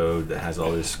 abandoned road that has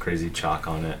all this crazy chalk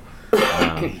on it,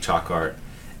 chalk art.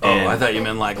 And I thought you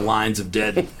meant like lines of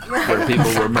dead where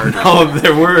people were murdered. Oh,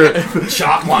 there were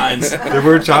chalk lines. There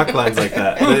were chalk lines like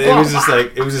that.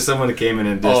 It was just someone who came in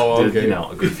and just did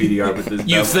a graffiti art with this.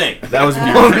 You think that was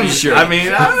pretty sure? I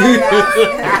mean,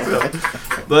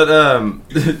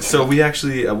 but so we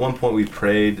actually at one point we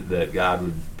prayed that God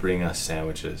would bring us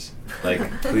sandwiches. Like,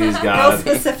 please God,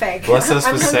 specific. Bless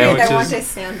us with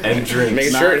sandwiches and and drinks.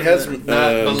 Make sure it has not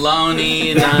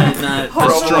bologna, not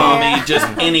pastrami, just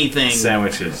anything.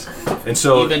 Sandwiches. And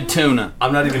so even tuna.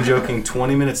 I'm not even joking.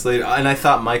 20 minutes later, and I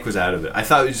thought Mike was out of it. I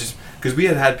thought it was just because we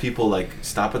had people like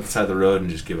stop at the side of the road and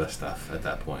just give us stuff at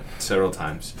that point several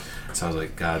times. So I was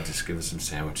like, God, just give us some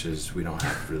sandwiches. We don't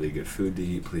have really good food to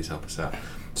eat. Please help us out.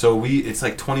 So it's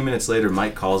like 20 minutes later,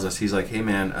 Mike calls us. He's like, hey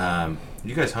man,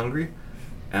 you guys hungry?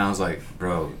 And I was like,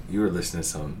 bro, you're listening to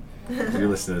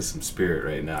some spirit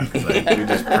right now. 'Cause, like, we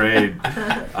just prayed.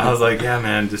 I was like, yeah,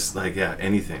 man, just like, yeah,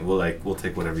 anything. We'll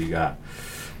take whatever you got.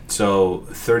 So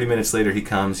 30 minutes later, he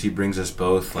comes. He brings us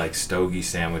both like stogie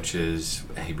sandwiches.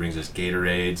 And he brings us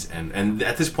Gatorades. And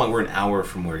at this point, we're an hour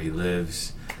from where he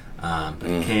lives. But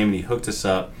he came and he hooked us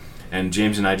up. And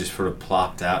James and I just sort of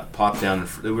plopped down.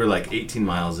 We were like 18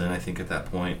 miles in, I think, at that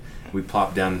point. We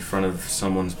plopped down in front of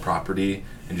someone's property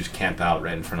and just camp out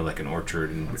right in front of like an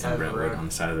orchard in Brentwood on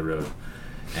the side of the road.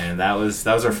 And that was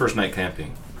our first night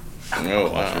camping.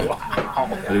 Oh wow!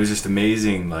 But it was just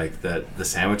amazing, like that the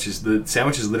sandwiches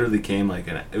literally came like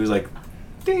it was like,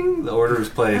 ding, the order was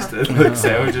placed and the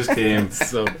sandwiches came.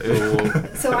 So cool.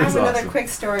 So I have another quick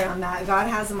story on that. God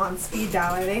has them on speed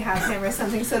dial, or they have him or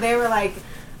something. So they were like,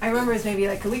 I remember it was maybe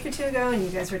like a week or two ago, and you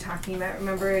guys were talking about,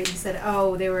 remember you said,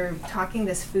 they were talking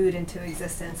this food into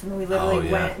existence, and then we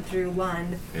literally went through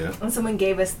Lund, and someone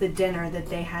gave us the dinner that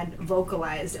they had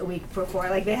vocalized a week before.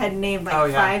 Like, they had named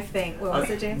like 5 things. What was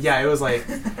it, James? Yeah, it was like,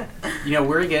 we're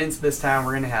going to get into this town,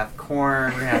 we're going to have corn,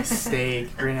 we're going to have steak,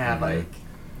 we're going to have like,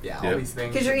 all these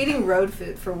things. Because you're eating road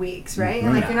food for weeks, right?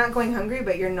 And like you're not going hungry,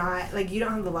 but you're not like you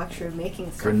don't have the luxury of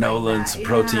making stuff granola and some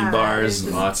protein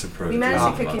bars, lots of protein. We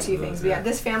managed to cook a few things. But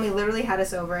this family literally had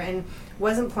us over and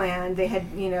wasn't planned. They had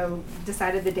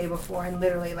decided the day before, and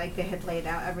literally like they had laid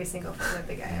out every single thing that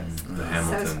the guy was. The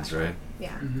Hamiltons, right?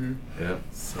 Yeah. Yep.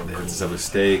 So they hooked us up with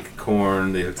steak,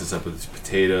 corn. They hooked us up with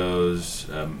potatoes,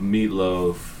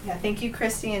 meatloaf. Yeah, thank you,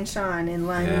 Christy and Sean in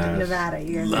Lund, Nevada.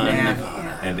 You guys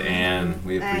and Ann,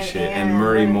 we appreciate it. And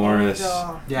Murray Morris.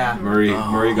 Yeah.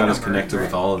 Murray got us connected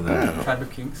with all of them. Tribe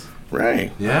of Kings.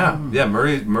 Right. Yeah.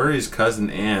 Murray's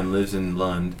cousin Ann lives in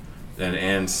Lund, and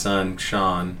Ann's son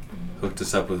Sean hooked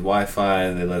us up with Wi-Fi,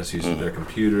 and they let us use their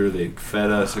computer. They fed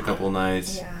us a couple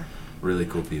nights. Yeah. Really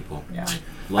cool people. Yeah.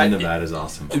 Lund, Nevada is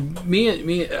awesome.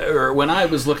 When I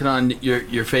was looking on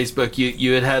your Facebook,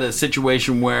 you had a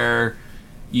situation where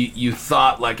you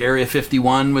thought like Area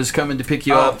 51 was coming to pick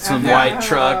you up, some white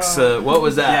trucks. What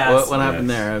was that? Yes. What happened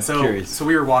there? I was curious. So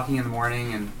we were walking in the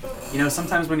morning, and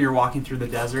sometimes when you're walking through the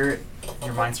desert,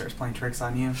 your mind starts playing tricks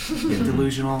on you. You get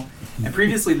delusional. And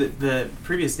previously, the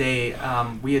previous day,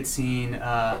 we had seen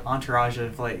entourage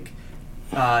of like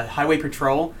highway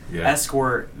patrol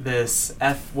escort this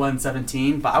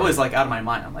F-117, but I was like out of my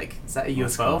mind. I'm like, is that a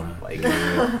UFO? Like,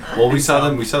 well, we saw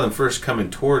them first coming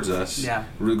towards us. Yeah,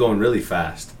 going really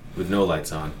fast with no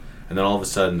lights on, and then all of a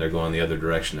sudden they're going the other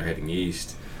direction. They're heading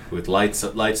east with lights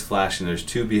flashing. There's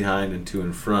 2 behind and 2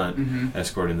 in front,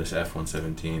 escorting this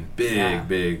F-117.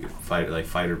 Big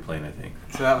fighter plane, I think.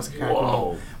 So that was kind of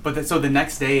cool. But so the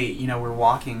next day, we're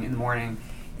walking in the morning,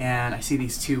 and I see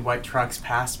these 2 white trucks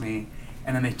pass me.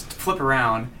 And then they flip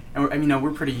around, and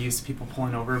we're pretty used to people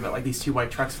pulling over, but like these 2 white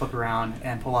trucks flip around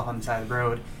and pull off on the side of the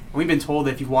road. And we've been told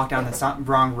that if you walk down the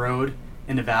wrong road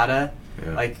in Nevada,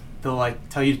 like they'll like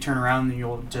tell you to turn around and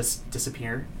you'll just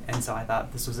disappear. And so I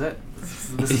thought this was it.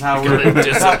 This is how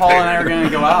Paul and I are going to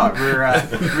go out.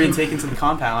 We're being taken to the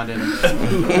compound, and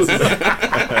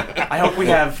I hope we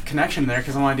have connection there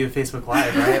because I want to do a Facebook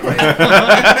Live, right? Like,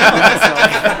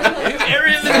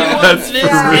 everything he wants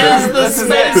is the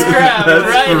spacecraft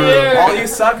right here. All you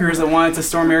suckers that wanted to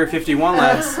storm Area 51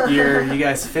 last year, you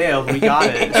guys failed. We got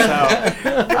it. So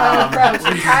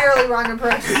entirely wrong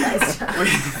approach, you guys.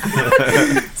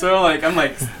 So I'm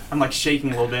like shaking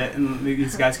a little bit, and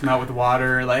these guys come out with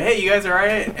water, like, "Hey, you guys all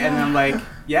right?" And I'm like,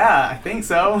 "Yeah, I think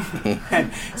so."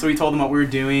 And so we told them what we were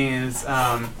doing is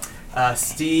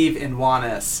Steve and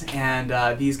Juanes,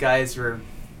 and these guys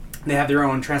they have their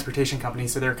own transportation company,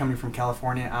 so they're coming from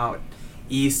California out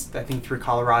east, I think through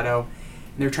Colorado,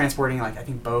 and they're transporting like I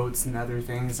think boats and other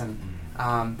things, and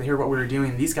they hear what we were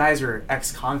doing. These guys are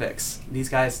ex-convicts. These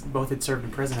guys both had served in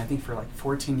prison, I think, for like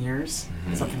 14 years,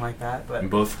 something like that. But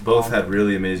and both had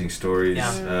really amazing stories.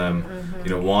 Yeah. You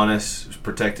know, Juanes was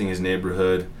protecting his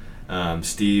neighborhood.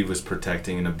 Steve was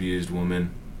protecting an abused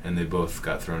woman, and they both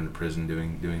got thrown into prison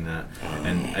doing that.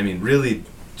 And I mean, really,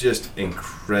 just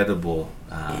incredible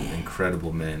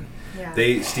men.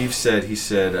 Yeah. Steve said,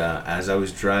 as I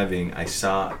was driving, I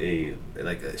saw a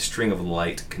string of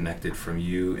light connected from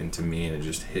you into me, and it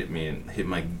just hit me and hit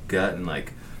my gut, and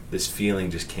like this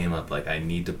feeling just came up, like I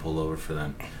need to pull over for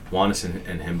them. Juanes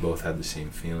and him both had the same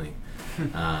feeling.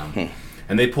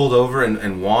 And they pulled over, and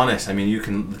Juanes, I mean, you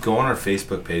can go on our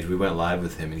Facebook page. We went live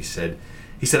with him, and he said,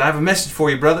 I have a message for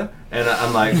you, brother. And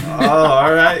I'm like, oh,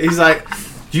 all right. He's like,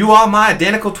 you are my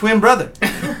identical twin brother.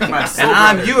 And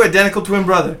I'm your identical twin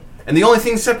brother. And the only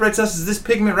thing that separates us is this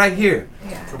pigment right here.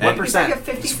 Yeah. 1%. It's like a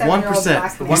 57-year-old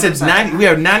black man. He said we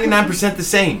are 99% the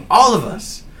same. All of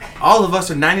us. All of us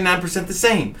are 99% the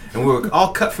same. And we're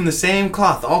all cut from the same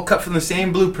cloth, all cut from the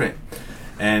same blueprint.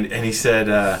 And he said,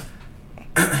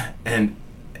 and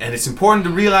it's important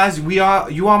to realize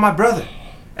you are my brother.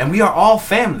 And we are all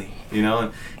family. You know,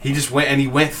 and he just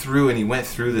went through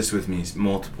this with me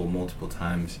multiple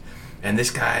times. And this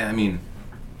guy, I mean,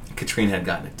 Katrine had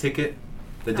gotten a ticket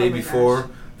the day before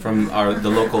from the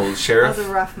local sheriff. That was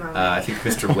a rough moment. I think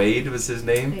Mr. Wade was his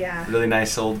name. Yeah. Really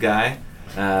nice old guy.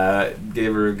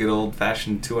 Gave her a good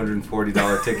old-fashioned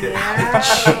 $240 ticket. Yeah.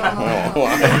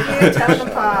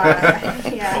 Tonopah.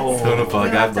 Yeah. Tonopah,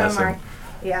 God bless him.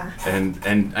 Yeah.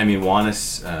 And I mean,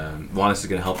 Juanes is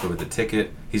going to help her with the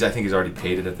ticket. I think he's already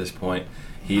paid it at this point.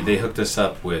 They hooked us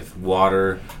up with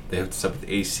water. They hooked us up with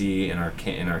AC in our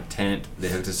tent. They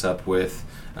hooked us up with.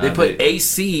 They put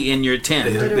AC in your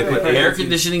tent. They put air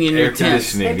conditioning in your tent.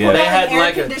 They put had an air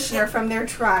like conditioner from their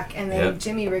truck, and they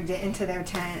Jimmy rigged it into their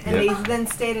tent, and they then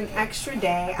stayed an extra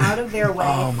day out of their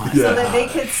way so that they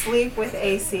could sleep with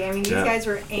AC. I mean, these guys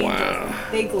were angels. Wow.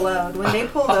 They glowed when they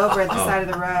pulled over at the side of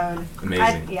the road.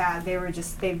 Amazing.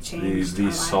 They've changed.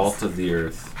 These salt of the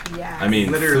earth. Yeah. I mean,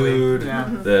 literally, food,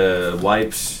 the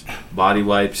wipes, body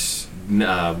wipes.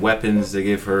 Weapons. They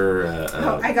gave her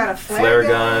I got a flare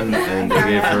gun, and they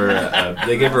gave her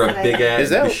a big ass. Is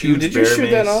that huge did you shoot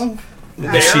that off?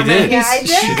 She did. Yeah, I did.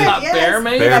 She did. Bear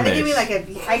mace? Yeah, they gave me I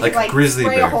could like grizzly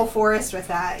spray bear. a whole forest with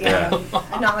that. Yeah.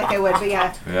 Not like I would,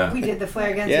 but we did the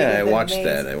flare guns. Yeah, I we did watched the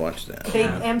that. mace. I watched that. They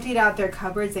emptied out their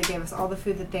cupboards. They gave us all the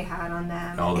food that they had on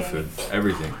them. All the food,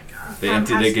 everything.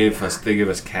 They gave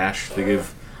us cash. They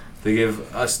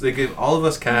gave all of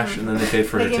us cash, and then they paid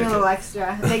for They her gave me a ticket. little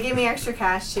extra. They gave me extra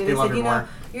cash too. They love said, her more.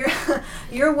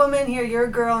 you're a woman here, you're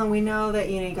a girl, and we know that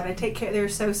you got to take care. They're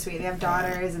so sweet. They have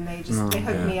daughters, and they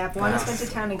hooked me up. One just went to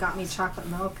town and got me chocolate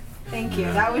milk. Thank you.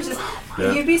 That was just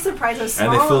you'd be surprised. Those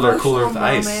small And they filled our cooler with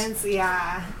moments. ice.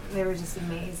 Yeah, they were just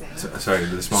amazing. Sorry,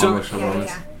 the small emotional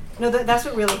moments. Yeah. No, that's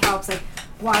what really helps. Like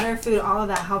water, food, all of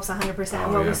that helps 100%.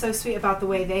 And what was so sweet about the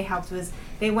way they helped was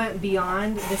they went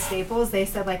beyond the staples. They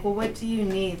said, like, well, what do you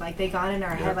need? Like, they got in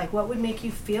our head, like, what would make you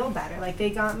feel better? Like,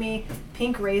 they got me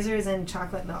pink razors and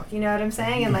chocolate milk. You know what I'm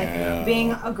saying? And, like,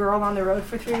 being a girl on the road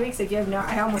for 3 weeks, like,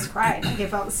 I almost cried. Like, it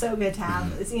felt so good to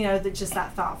have, just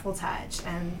that thoughtful touch.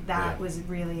 And that was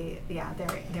really,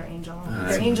 they're angel.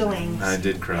 They're angelings. I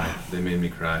did cry. They made me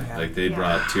cry. Yeah. Like, they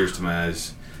brought tears to my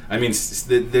eyes. I mean,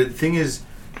 the thing is,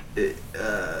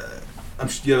 I'm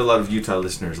sure you have a lot of Utah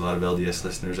listeners, a lot of LDS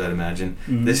listeners, I'd imagine.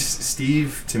 Mm-hmm. This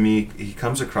Steve, to me, he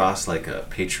comes across like a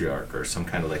patriarch or some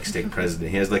kind of like stake president.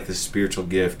 He has like this spiritual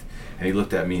gift, and he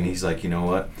looked at me and he's like, you know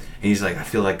what? And he's like, I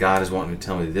feel like God is wanting to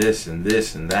tell me this and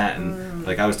this and that, and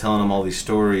like I was telling him all these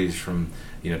stories from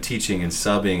teaching and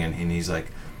subbing, and he's like,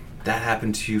 that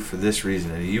happened to you for this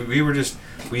reason. And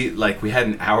we had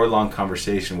an hour-long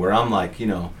conversation where I'm like,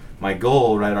 my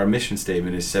goal, right, our mission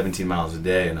statement is 17 miles a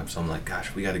day, and I'm like,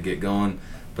 gosh, we got to get going.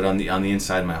 But on the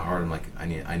inside of my heart, I'm like, I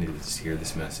need to hear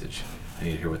this message. I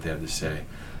need to hear what they have to say.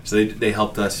 So they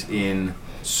helped us in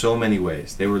so many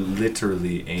ways. They were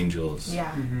literally angels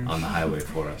Yeah. on the highway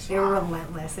for us. They were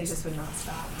relentless. They just would not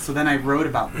stop. So then I wrote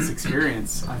about this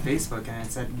experience on Facebook, and I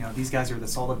said, these guys are the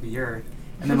salt of the earth.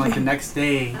 And then like the next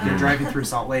day, they're driving through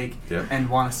Salt Lake, Yep. and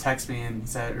Juanis texted me and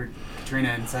said, or Katrina,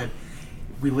 and said,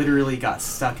 we literally got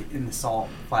stuck in the salt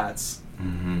flats.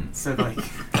 So like,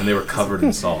 And they were covered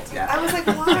in salt. yeah. I was like,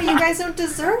 why? You guys don't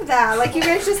deserve that. Like, you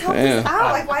guys just helped us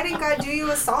out. Like, why didn't God do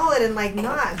you a solid and, like,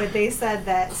 not? But they said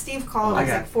that Steve called us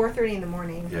like 4:30 in the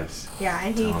morning. Yes. Yeah,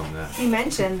 and Tell him that. he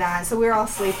mentioned that. So we were all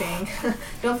sleeping.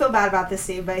 Don't feel bad about this,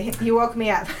 Steve, but he woke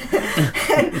me up.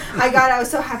 And I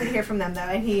was so happy to hear from them, though.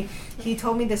 And he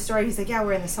told me this story. He's like, yeah,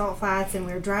 we're in the salt flats, and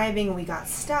we were driving, and we got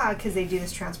stuck because they do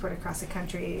this transport across the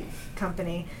country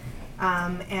company.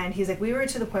 And he's like, we were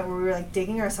to the point where we were like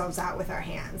digging ourselves out with our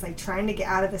hands, like trying to get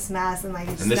out of this mess, and like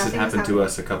just And this had nothing was happened to happening.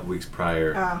 us a couple weeks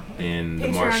prior in the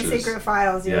Patreon marshes. Secret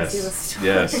Files, you Yes. will see the story.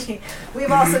 Yes.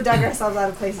 We've also dug ourselves out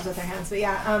of places with our hands, but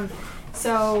yeah.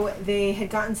 So they had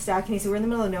gotten stuck, and he said, we're in the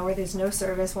middle of nowhere, there's no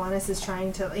service. Juanis is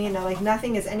trying to, like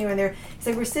nothing is anywhere there. He's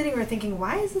like, we're thinking,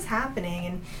 why is this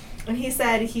happening? And he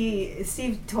said,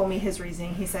 Steve told me his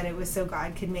reasoning. He said it was so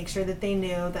God could make sure that they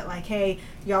knew that, like, hey,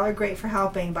 y'all are great for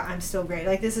helping, but I'm still great.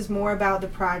 Like, this is more about the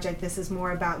project. This is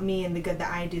more about me and the good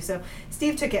that I do. So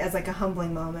Steve took it as, like, a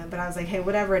humbling moment. But I was like, hey,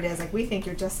 whatever it is, like, we think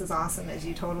you're just as awesome as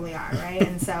you totally are, right?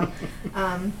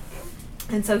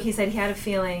 And so he said he had a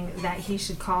feeling that he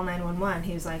should call 911.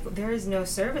 He was like, there is no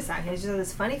service out here. I just had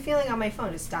this funny feeling on my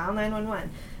phone. Just dial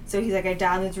 911. So he's like, I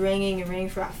dialed, it's ringing and ringing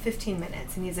for about 15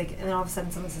 minutes. And he's like, and then all of a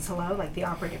sudden someone says hello, like the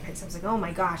operator picks up. I was like, oh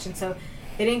my gosh. And so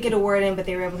they didn't get a word in, but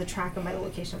they were able to track them by the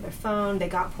location of their phone. They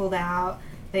got pulled out.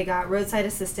 They got roadside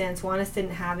assistance. Juanis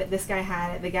didn't have it. This guy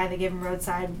had it. The guy that gave him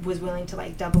roadside was willing to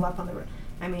like double up on the road.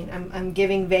 I mean, I'm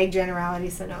giving vague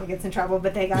generalities so no one gets in trouble,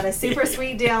 but they got a super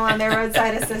sweet deal on their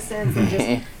roadside assistance, and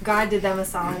just God did them a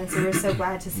solid. And so we're so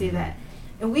glad to see that.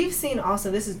 And we've seen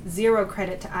also, this is zero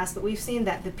credit to us, but we've seen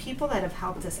that the people that have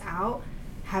helped us out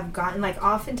have gotten, like,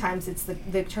 oftentimes it's the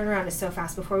turnaround is so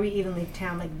fast before we even leave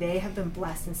town, like, they have been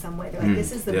blessed in some way. They're like,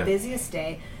 this is the busiest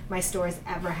day my store has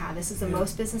ever had. This is the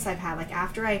most business I've had. Like,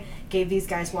 after I gave these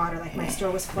guys water, like, my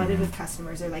store was flooded with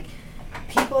customers. They're like,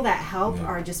 people that help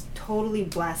are just totally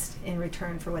blessed in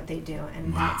return for what they do.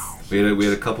 And that's We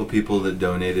had a couple people that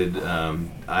donated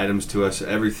items to us,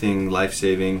 everything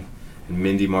life-saving. And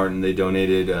Mindy Martin, they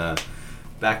donated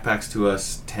backpacks to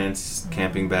us, tents,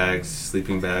 camping bags,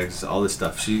 sleeping bags, all this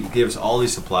stuff. She gave us all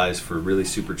these supplies for really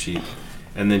super cheap.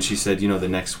 And then she said, the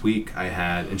next week I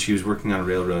had, and she was working on a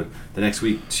railroad. The next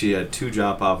week she had 2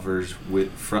 job offers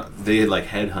they had like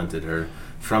headhunted her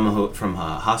from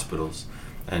hospitals.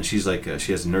 And she's like,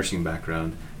 she has a nursing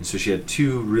background, and so she had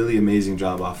 2 really amazing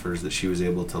job offers that she was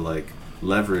able to like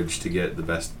leverage to get the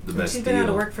best she's been out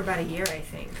of work for about a year, I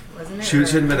think, wasn't it? She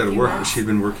hadn't been Or out of few work. months? She'd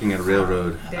been working at a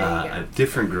railroad. There you go. A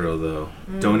different girl though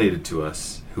donated to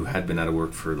us who had been out of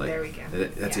work for like There we go.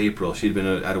 That's Yeah. April. She'd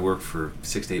been out of work for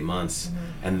 6 to 8 months,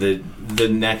 and the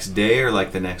next day or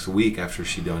like the next week after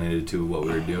she donated to what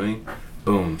we were doing,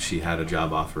 boom, she had a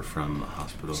job offer from a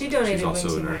hospital. She donated She's way also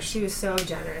too a much. nurse. She was so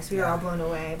generous. We were all blown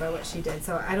away by what she did.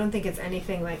 So I don't think it's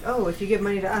anything like, oh, if you give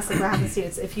money to us, like what happens to you?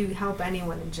 It's if you help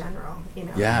anyone in general,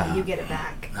 Yeah. you get it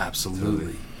back.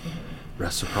 Absolutely.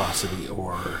 Reciprocity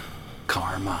or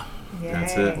karma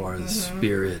That's it. or the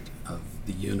spirit of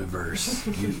the universe,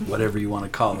 whatever you want to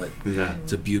call it. Yeah.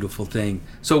 It's a beautiful thing.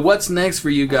 So what's next for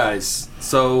you guys?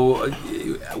 So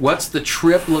what's the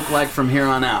trip look like from here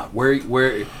on out?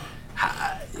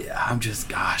 I'm just,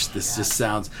 gosh, this just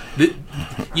sounds.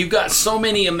 You've got so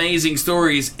many amazing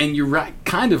stories, and you're right,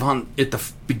 kind of at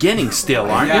the beginning still,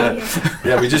 aren't you?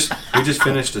 Yeah, we just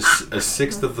finished a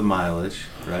sixth of the mileage,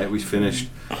 right? We finished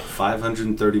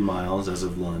 530 miles as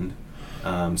of Lund.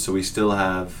 So we still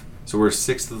have, so we're a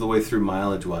sixth of the way through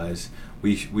mileage wise.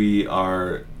 We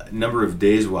are, number of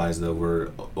days wise though, we're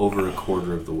over a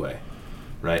quarter of the way,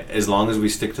 right? As long as we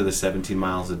stick to the 17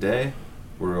 miles a day,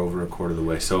 we're over a quarter of the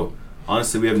way. So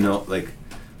honestly, we have no,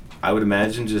 I would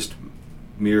imagine just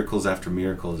miracles after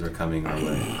miracles are coming our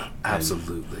way.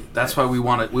 Absolutely. That's why we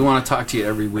want to talk to you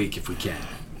every week if we can.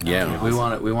 Yeah. We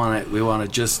want to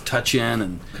just touch in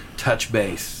and touch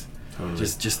base. Totally.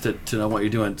 Just to know what you're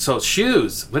doing. So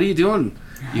shoes, what are you doing?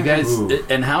 You guys, Ooh.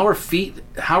 and how are feet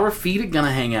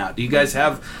gonna hang out? Do you guys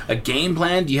have a game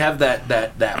plan? Do you have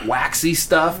that waxy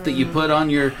stuff that you put on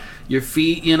your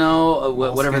feet?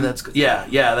 Whatever that's.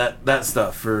 Yeah, that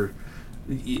stuff for.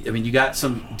 I mean, you got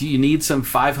some. Do you need some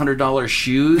 $500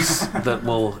 shoes that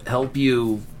will help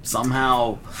you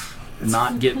somehow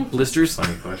not get blisters?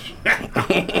 Funny question.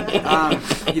 I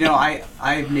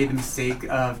made the mistake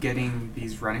of getting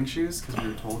these running shoes because we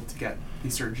were told to get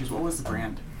these certain shoes. What was the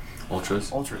brand?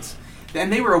 Ultras.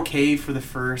 And they were okay for the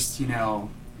first,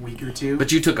 week or two.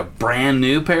 But you took a brand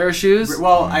new pair of shoes?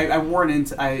 Well, I wore it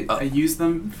into. I used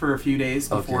them for a few days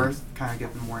before, kind of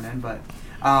get them worn in. But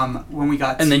when we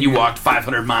got and then you walked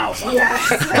 500 miles.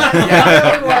 Yes.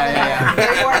 yeah.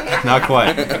 Not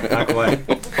quite.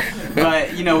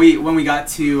 But we went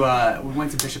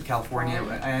to Bishop, California.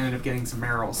 I ended up getting some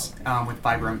Merrells with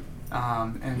Vibram.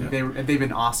 And they've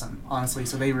been awesome, honestly.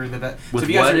 So they were the best. With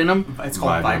what in them? It's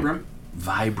called Vibram.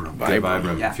 Vibram. Get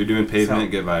Vibram. Yeah. If you're doing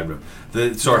pavement, get Vibram.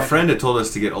 So our friend had told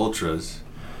us to get Ultras,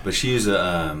 but she's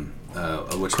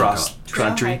what's cross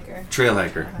country trail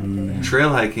hiker. Trail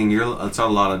hiking, it's on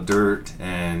a lot of dirt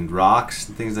and rocks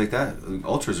and things like that.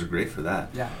 Ultras are great for that.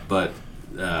 Yeah. But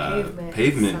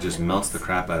pavement just melts the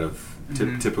crap out of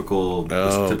typical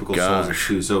soles of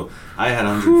shoes. So I had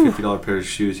a $150 pair of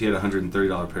shoes. He had a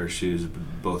 $130 pair of shoes.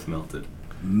 Both melted.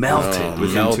 Within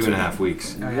 2.5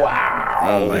 weeks. Wow.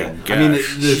 Oh my gosh. I mean,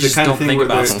 the kind of thing think where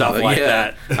about they're- stuff like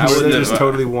that. Where they're just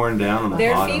totally worn down on the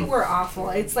Their bottom. feet were awful.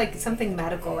 It's like something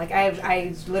medical. Like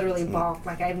I literally balked.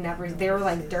 Like they were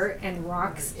like dirt and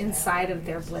rocks inside of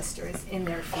their blisters in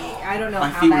their feet. I don't know My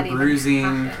how feet that were even bruising.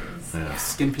 happens. Yeah.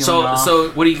 Skin peeling off.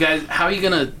 So what do you guys? How are you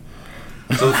gonna?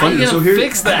 So How are you gonna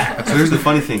fix that? So here's the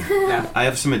funny thing. Yeah. I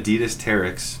have some Adidas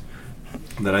Terex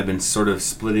that I've been sort of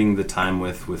splitting the time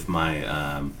with my.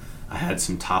 I had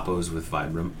some Topos with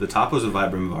Vibram. The Topos with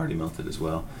Vibram have already melted as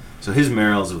well. So his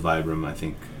Merrells with Vibram, I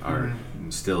think, are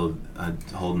still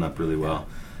holding up really well.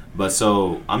 But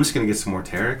so I'm just gonna get some more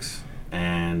Terex,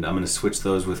 and I'm gonna switch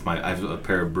those with I have a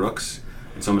pair of Brooks.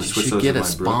 And so I'm going to You switch should those get with a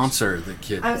my Brooks. sponsor. The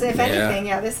kid. I was, if anything,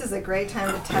 this is a great time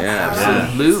to test out.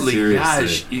 Absolutely, Seriously.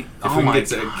 gosh. If Oh we my can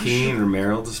get Keen or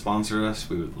Merrill to sponsor us,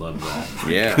 we would love that.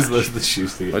 Yeah. Because those are the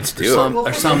shoes to get. Let's do it.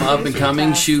 Or some up and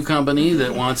coming shoe company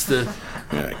that wants to pass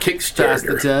the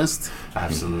Kickstarter. test.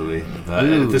 Absolutely.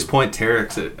 At this point,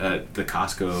 Terex at the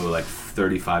Costco, like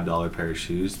 $35 pair of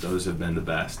shoes, those have been the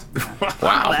best.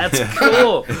 Wow, that's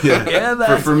cool. Yeah,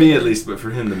 that's For me at least, but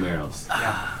for him, the Merrells.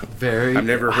 very. I've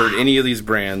never heard any of these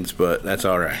brands, but that's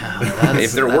all right. That's-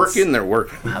 If they're working, they're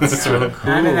working. That's so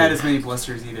cool. I haven't had as many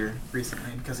blisters either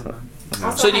recently because of them.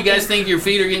 So do you guys think your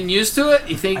feet are getting used to it?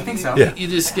 You think? I think so. Yeah. You're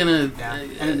just gonna. Yeah.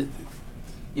 And,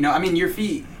 I mean, your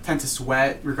feet tend to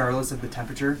sweat regardless of the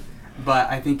temperature, but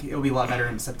I think it'll be a lot better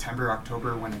in September,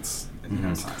 October when it's,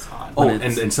 it's not as hot. Oh, When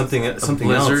it's and something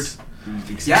blizzard? else.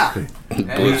 Exactly.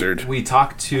 Yeah. Blizzard. We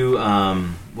talked to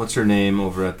what's her name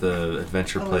over at the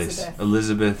adventure place,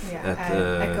 Elizabeth Yeah, at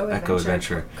the Echo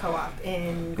Adventure Co-op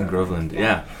in Groveland.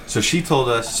 Yeah. So she told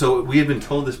us. So we had been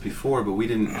told this before, but we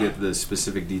didn't get the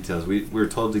specific details. We were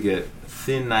told to get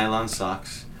thin nylon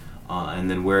socks, and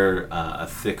then wear a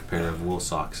thick pair of wool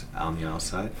socks on the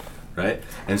outside. Right,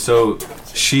 and so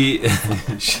she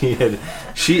had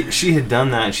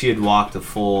done that. And she had walked a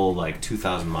full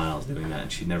 2,000 miles doing that,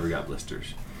 and she never got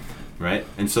blisters. Right,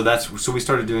 and so so we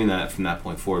started doing that from that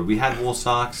point forward. We had wool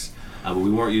socks, but we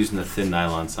weren't using the thin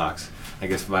nylon socks. I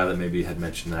guess Violet maybe had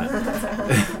mentioned that. We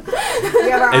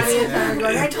have our audience member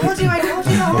going, I told you the whole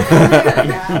time.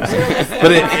 Yeah,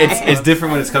 But it's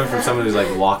different when it's coming from someone who's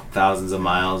walked thousands of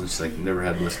miles and she's never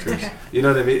had blisters. You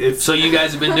know what I mean? It's So you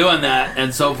guys have been doing that,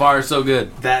 and so far so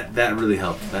good. that really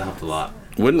helped. That helped a lot.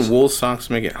 Wouldn't wool socks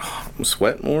make it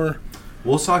sweat more?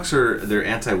 Wool socks they're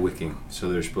anti-wicking,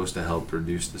 so they're supposed to help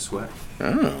reduce the sweat.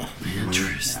 Oh,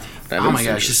 Interesting. that Oh is my gosh,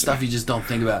 interesting. this stuff you just don't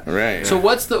think about. Right. So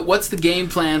what's the game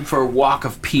plan for Walk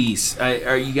of Peace?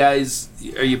 Are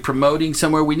you promoting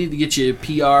somewhere? We need to get you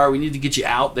PR. We need to get you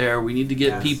out there. We need to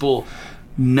get Yes. people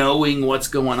knowing what's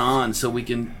going on, so we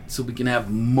can have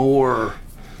more,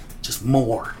 just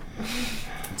more.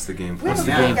 That's the game We have plan. a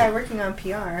the great game? guy working on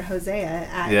PR, Hosea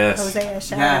at Yes. Hosea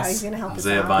Shout Yes. Out. He's going to help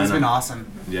Hosea us out. Bynum. He's been awesome.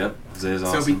 Yep, Zay's So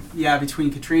awesome. between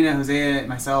Katrina, Hosea, and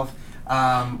myself,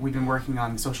 we've been working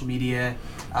on social media.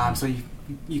 So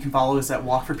you can follow us at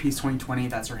Walk for Peace 2020.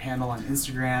 That's our handle on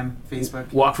Instagram, Facebook.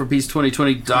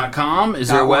 Walkforpeace2020.com is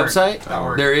there a .org. website?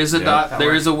 .org. There is a Yeah.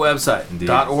 there is a website. Indeed.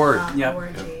 .org. Yep.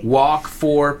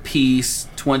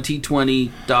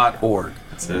 Walkforpeace2020.org.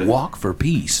 That's it.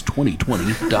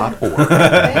 Walkforpeace2020.org. They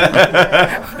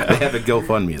have a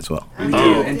GoFundMe as well. We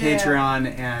do, and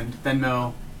Patreon and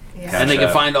Venmo Yeah. And they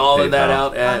can find all of that PayPal.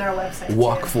 out On our at website, too.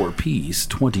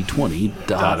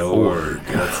 walkforpeace2020.org.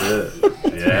 That's it.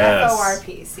 Yes. FOR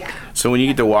piece, yeah. So when you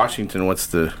get to Washington, what's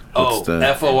the FOR.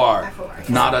 FOR.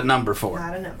 Not a number 4.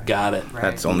 Not a number. Got it. Right.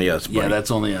 that's only us, buddy. Yeah,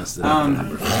 that's only us.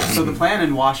 So the plan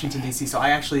in Washington D.C. So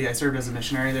I served as a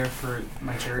missionary there for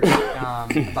my church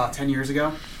about 10 years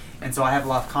ago, and so I have a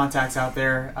lot of contacts out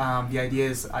there. The idea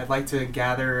is I'd like to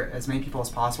gather as many people as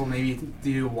possible. Maybe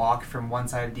do a walk from one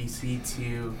side of D.C.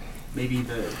 to maybe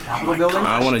the Capitol building.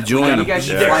 I want to join You them. guys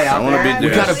should fly out I want to there. be We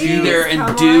there. gotta be there and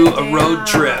Come do on a road down.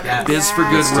 trip. Yeah. Biz for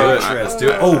good Yes. road Let's trip. do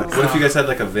it. Oh, what if you guys had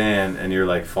like a van and you're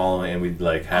like following and we'd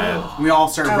like had We all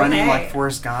start Okay. running like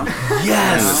Forrest Gump. And the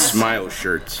Yes. smile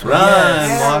shirts. run,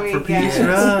 There walk we for go. peace,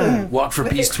 run. Walk for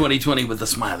Peace 2020 with a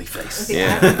smiley face.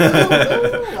 Yeah.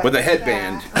 Ooh, With a like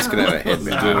headband. that. It's gonna have a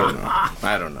headband.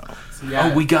 I don't know. So, yeah.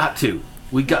 Oh, we got to.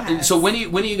 Yes. So when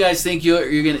do you guys think you're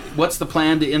gonna? What's the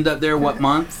plan to end up there? What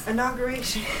month?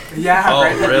 Inauguration. Yeah. Oh,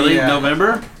 right. really? Yeah.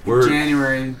 November? We're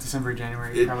January, December,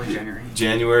 January, probably January.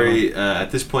 January.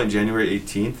 At this point, January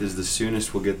 18th is the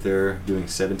soonest we'll get there. Doing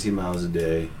 17 miles a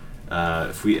day.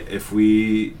 If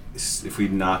we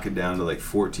knock it down to like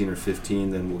 14 or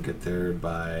 15, then we'll get there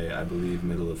by I believe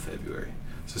middle of February.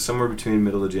 So somewhere between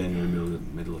middle of January,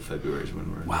 middle of February is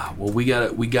when we're. Wow. Well, we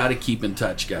gotta keep in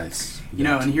touch, guys. You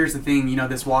know, and here's the thing. You know,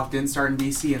 this walk didn't start in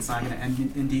D.C. It's not going to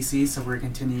end in D.C. So we're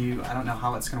going to continue. I don't know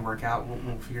how it's going to work out.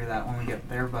 We'll figure that when we get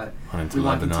there. But On to we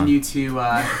want to Lebanon. continue to,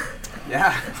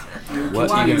 yeah. What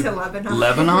Walk you to gonna- Lebanon.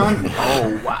 Lebanon?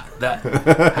 Oh, wow. That.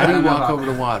 How do you walk over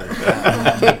the water?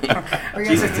 We're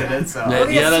Jesus gonna did it. So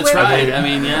Yeah, that's swim. right. I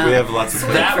mean, yeah. We have lots of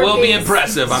That for will be peace.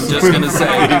 impressive. I'm just gonna say,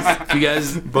 if you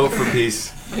guys. vote for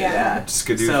peace. Yeah.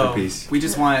 Skidoo so for peace. we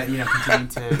just want to,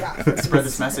 continue to spread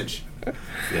this message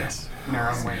Yes. in our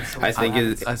own way. So I think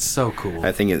it's That's so cool.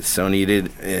 I think it's so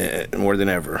needed more than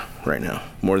ever right now.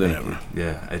 More than ever.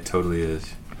 Yeah, it totally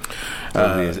is.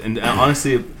 Totally is. And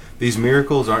honestly, these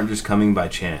miracles aren't just coming by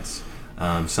chance.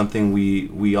 Something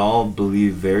we all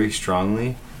believe very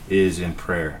strongly is in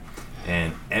prayer.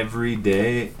 And every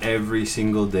day, every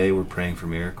single day, we're praying for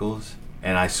miracles.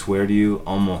 And I swear to you,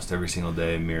 almost every single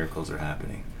day, miracles are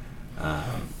happening.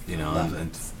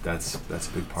 And that's a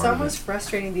big part It's of almost it.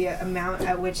 frustrating the amount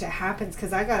at which it happens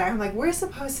because I'm like, we're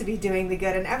supposed to be doing the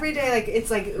good, and every day, like,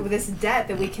 it's like this debt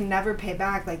that we can never pay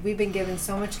back. Like, we've been given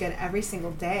so much good every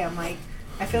single day. I'm like,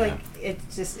 I feel like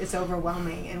it's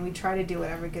overwhelming, and we try to do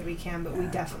whatever good we can, but we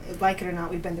definitely, like it or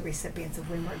not, we've been the recipients of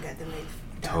way more good than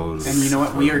we've done. Totally. And you know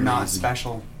what? We are Totally not amazing.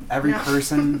 special. Every No.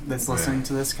 person that's listening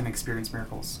to this can experience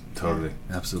miracles. Totally.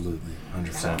 Absolutely.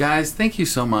 100%. Guys, thank you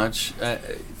so much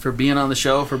for being on the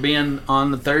show, for being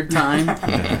on the third time,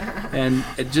 and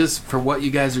just for what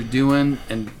you guys are doing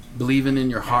and believing in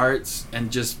your hearts, and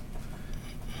just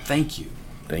thank you.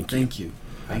 Thank you. Thank you.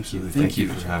 Thank you. Absolutely. Thank you.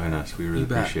 for having us. We really You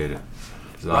bet. appreciate it.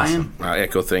 It's Ryan? awesome. I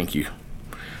echo thank you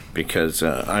because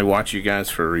I watch you guys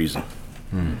for a reason.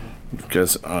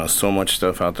 Because so much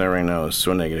stuff out there right now is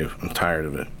so negative. I'm tired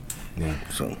of it. Yeah.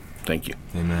 So thank you.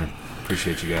 Amen.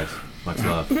 Appreciate you guys. Much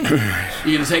love.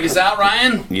 You gonna take us out,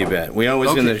 Ryan? You bet. We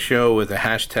always end the show with a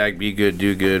hashtag Be Good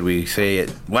Do Good. We say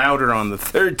it louder on the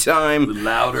third time.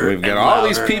 Louder. We've got and all louder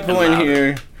these people and in louder.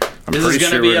 here. I'm This is pretty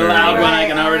gonna sure be we're a loud gonna- one. I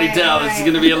can already tell. This is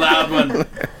gonna be a loud one. All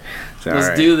Let's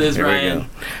right, do this, here we Ryan. go.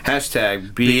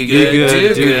 Hashtag Be good,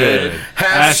 Good do good.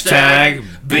 Hashtag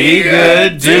Be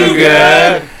good, do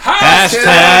good.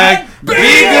 Hashtag Be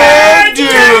good, do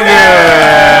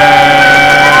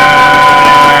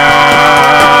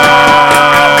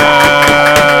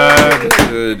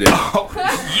Good.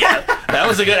 Yeah, that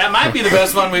was a good. That might be the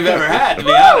best one we've ever had, to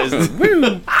be honest.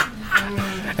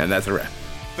 And that's a wrap.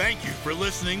 Thank you for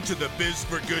listening to the Biz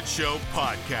for Good Show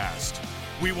podcast.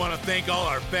 We want to thank all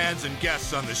our fans and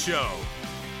guests on the show.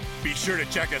 Be sure to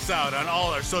check us out on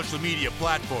all our social media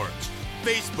platforms,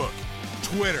 Facebook,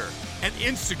 Twitter, and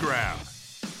Instagram.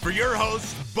 For your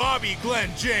hosts, Bobby Glenn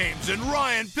James and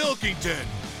Ryan Pilkington,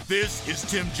 this is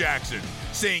Tim Jackson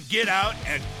saying get out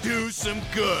and do some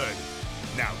good.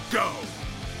 Now go.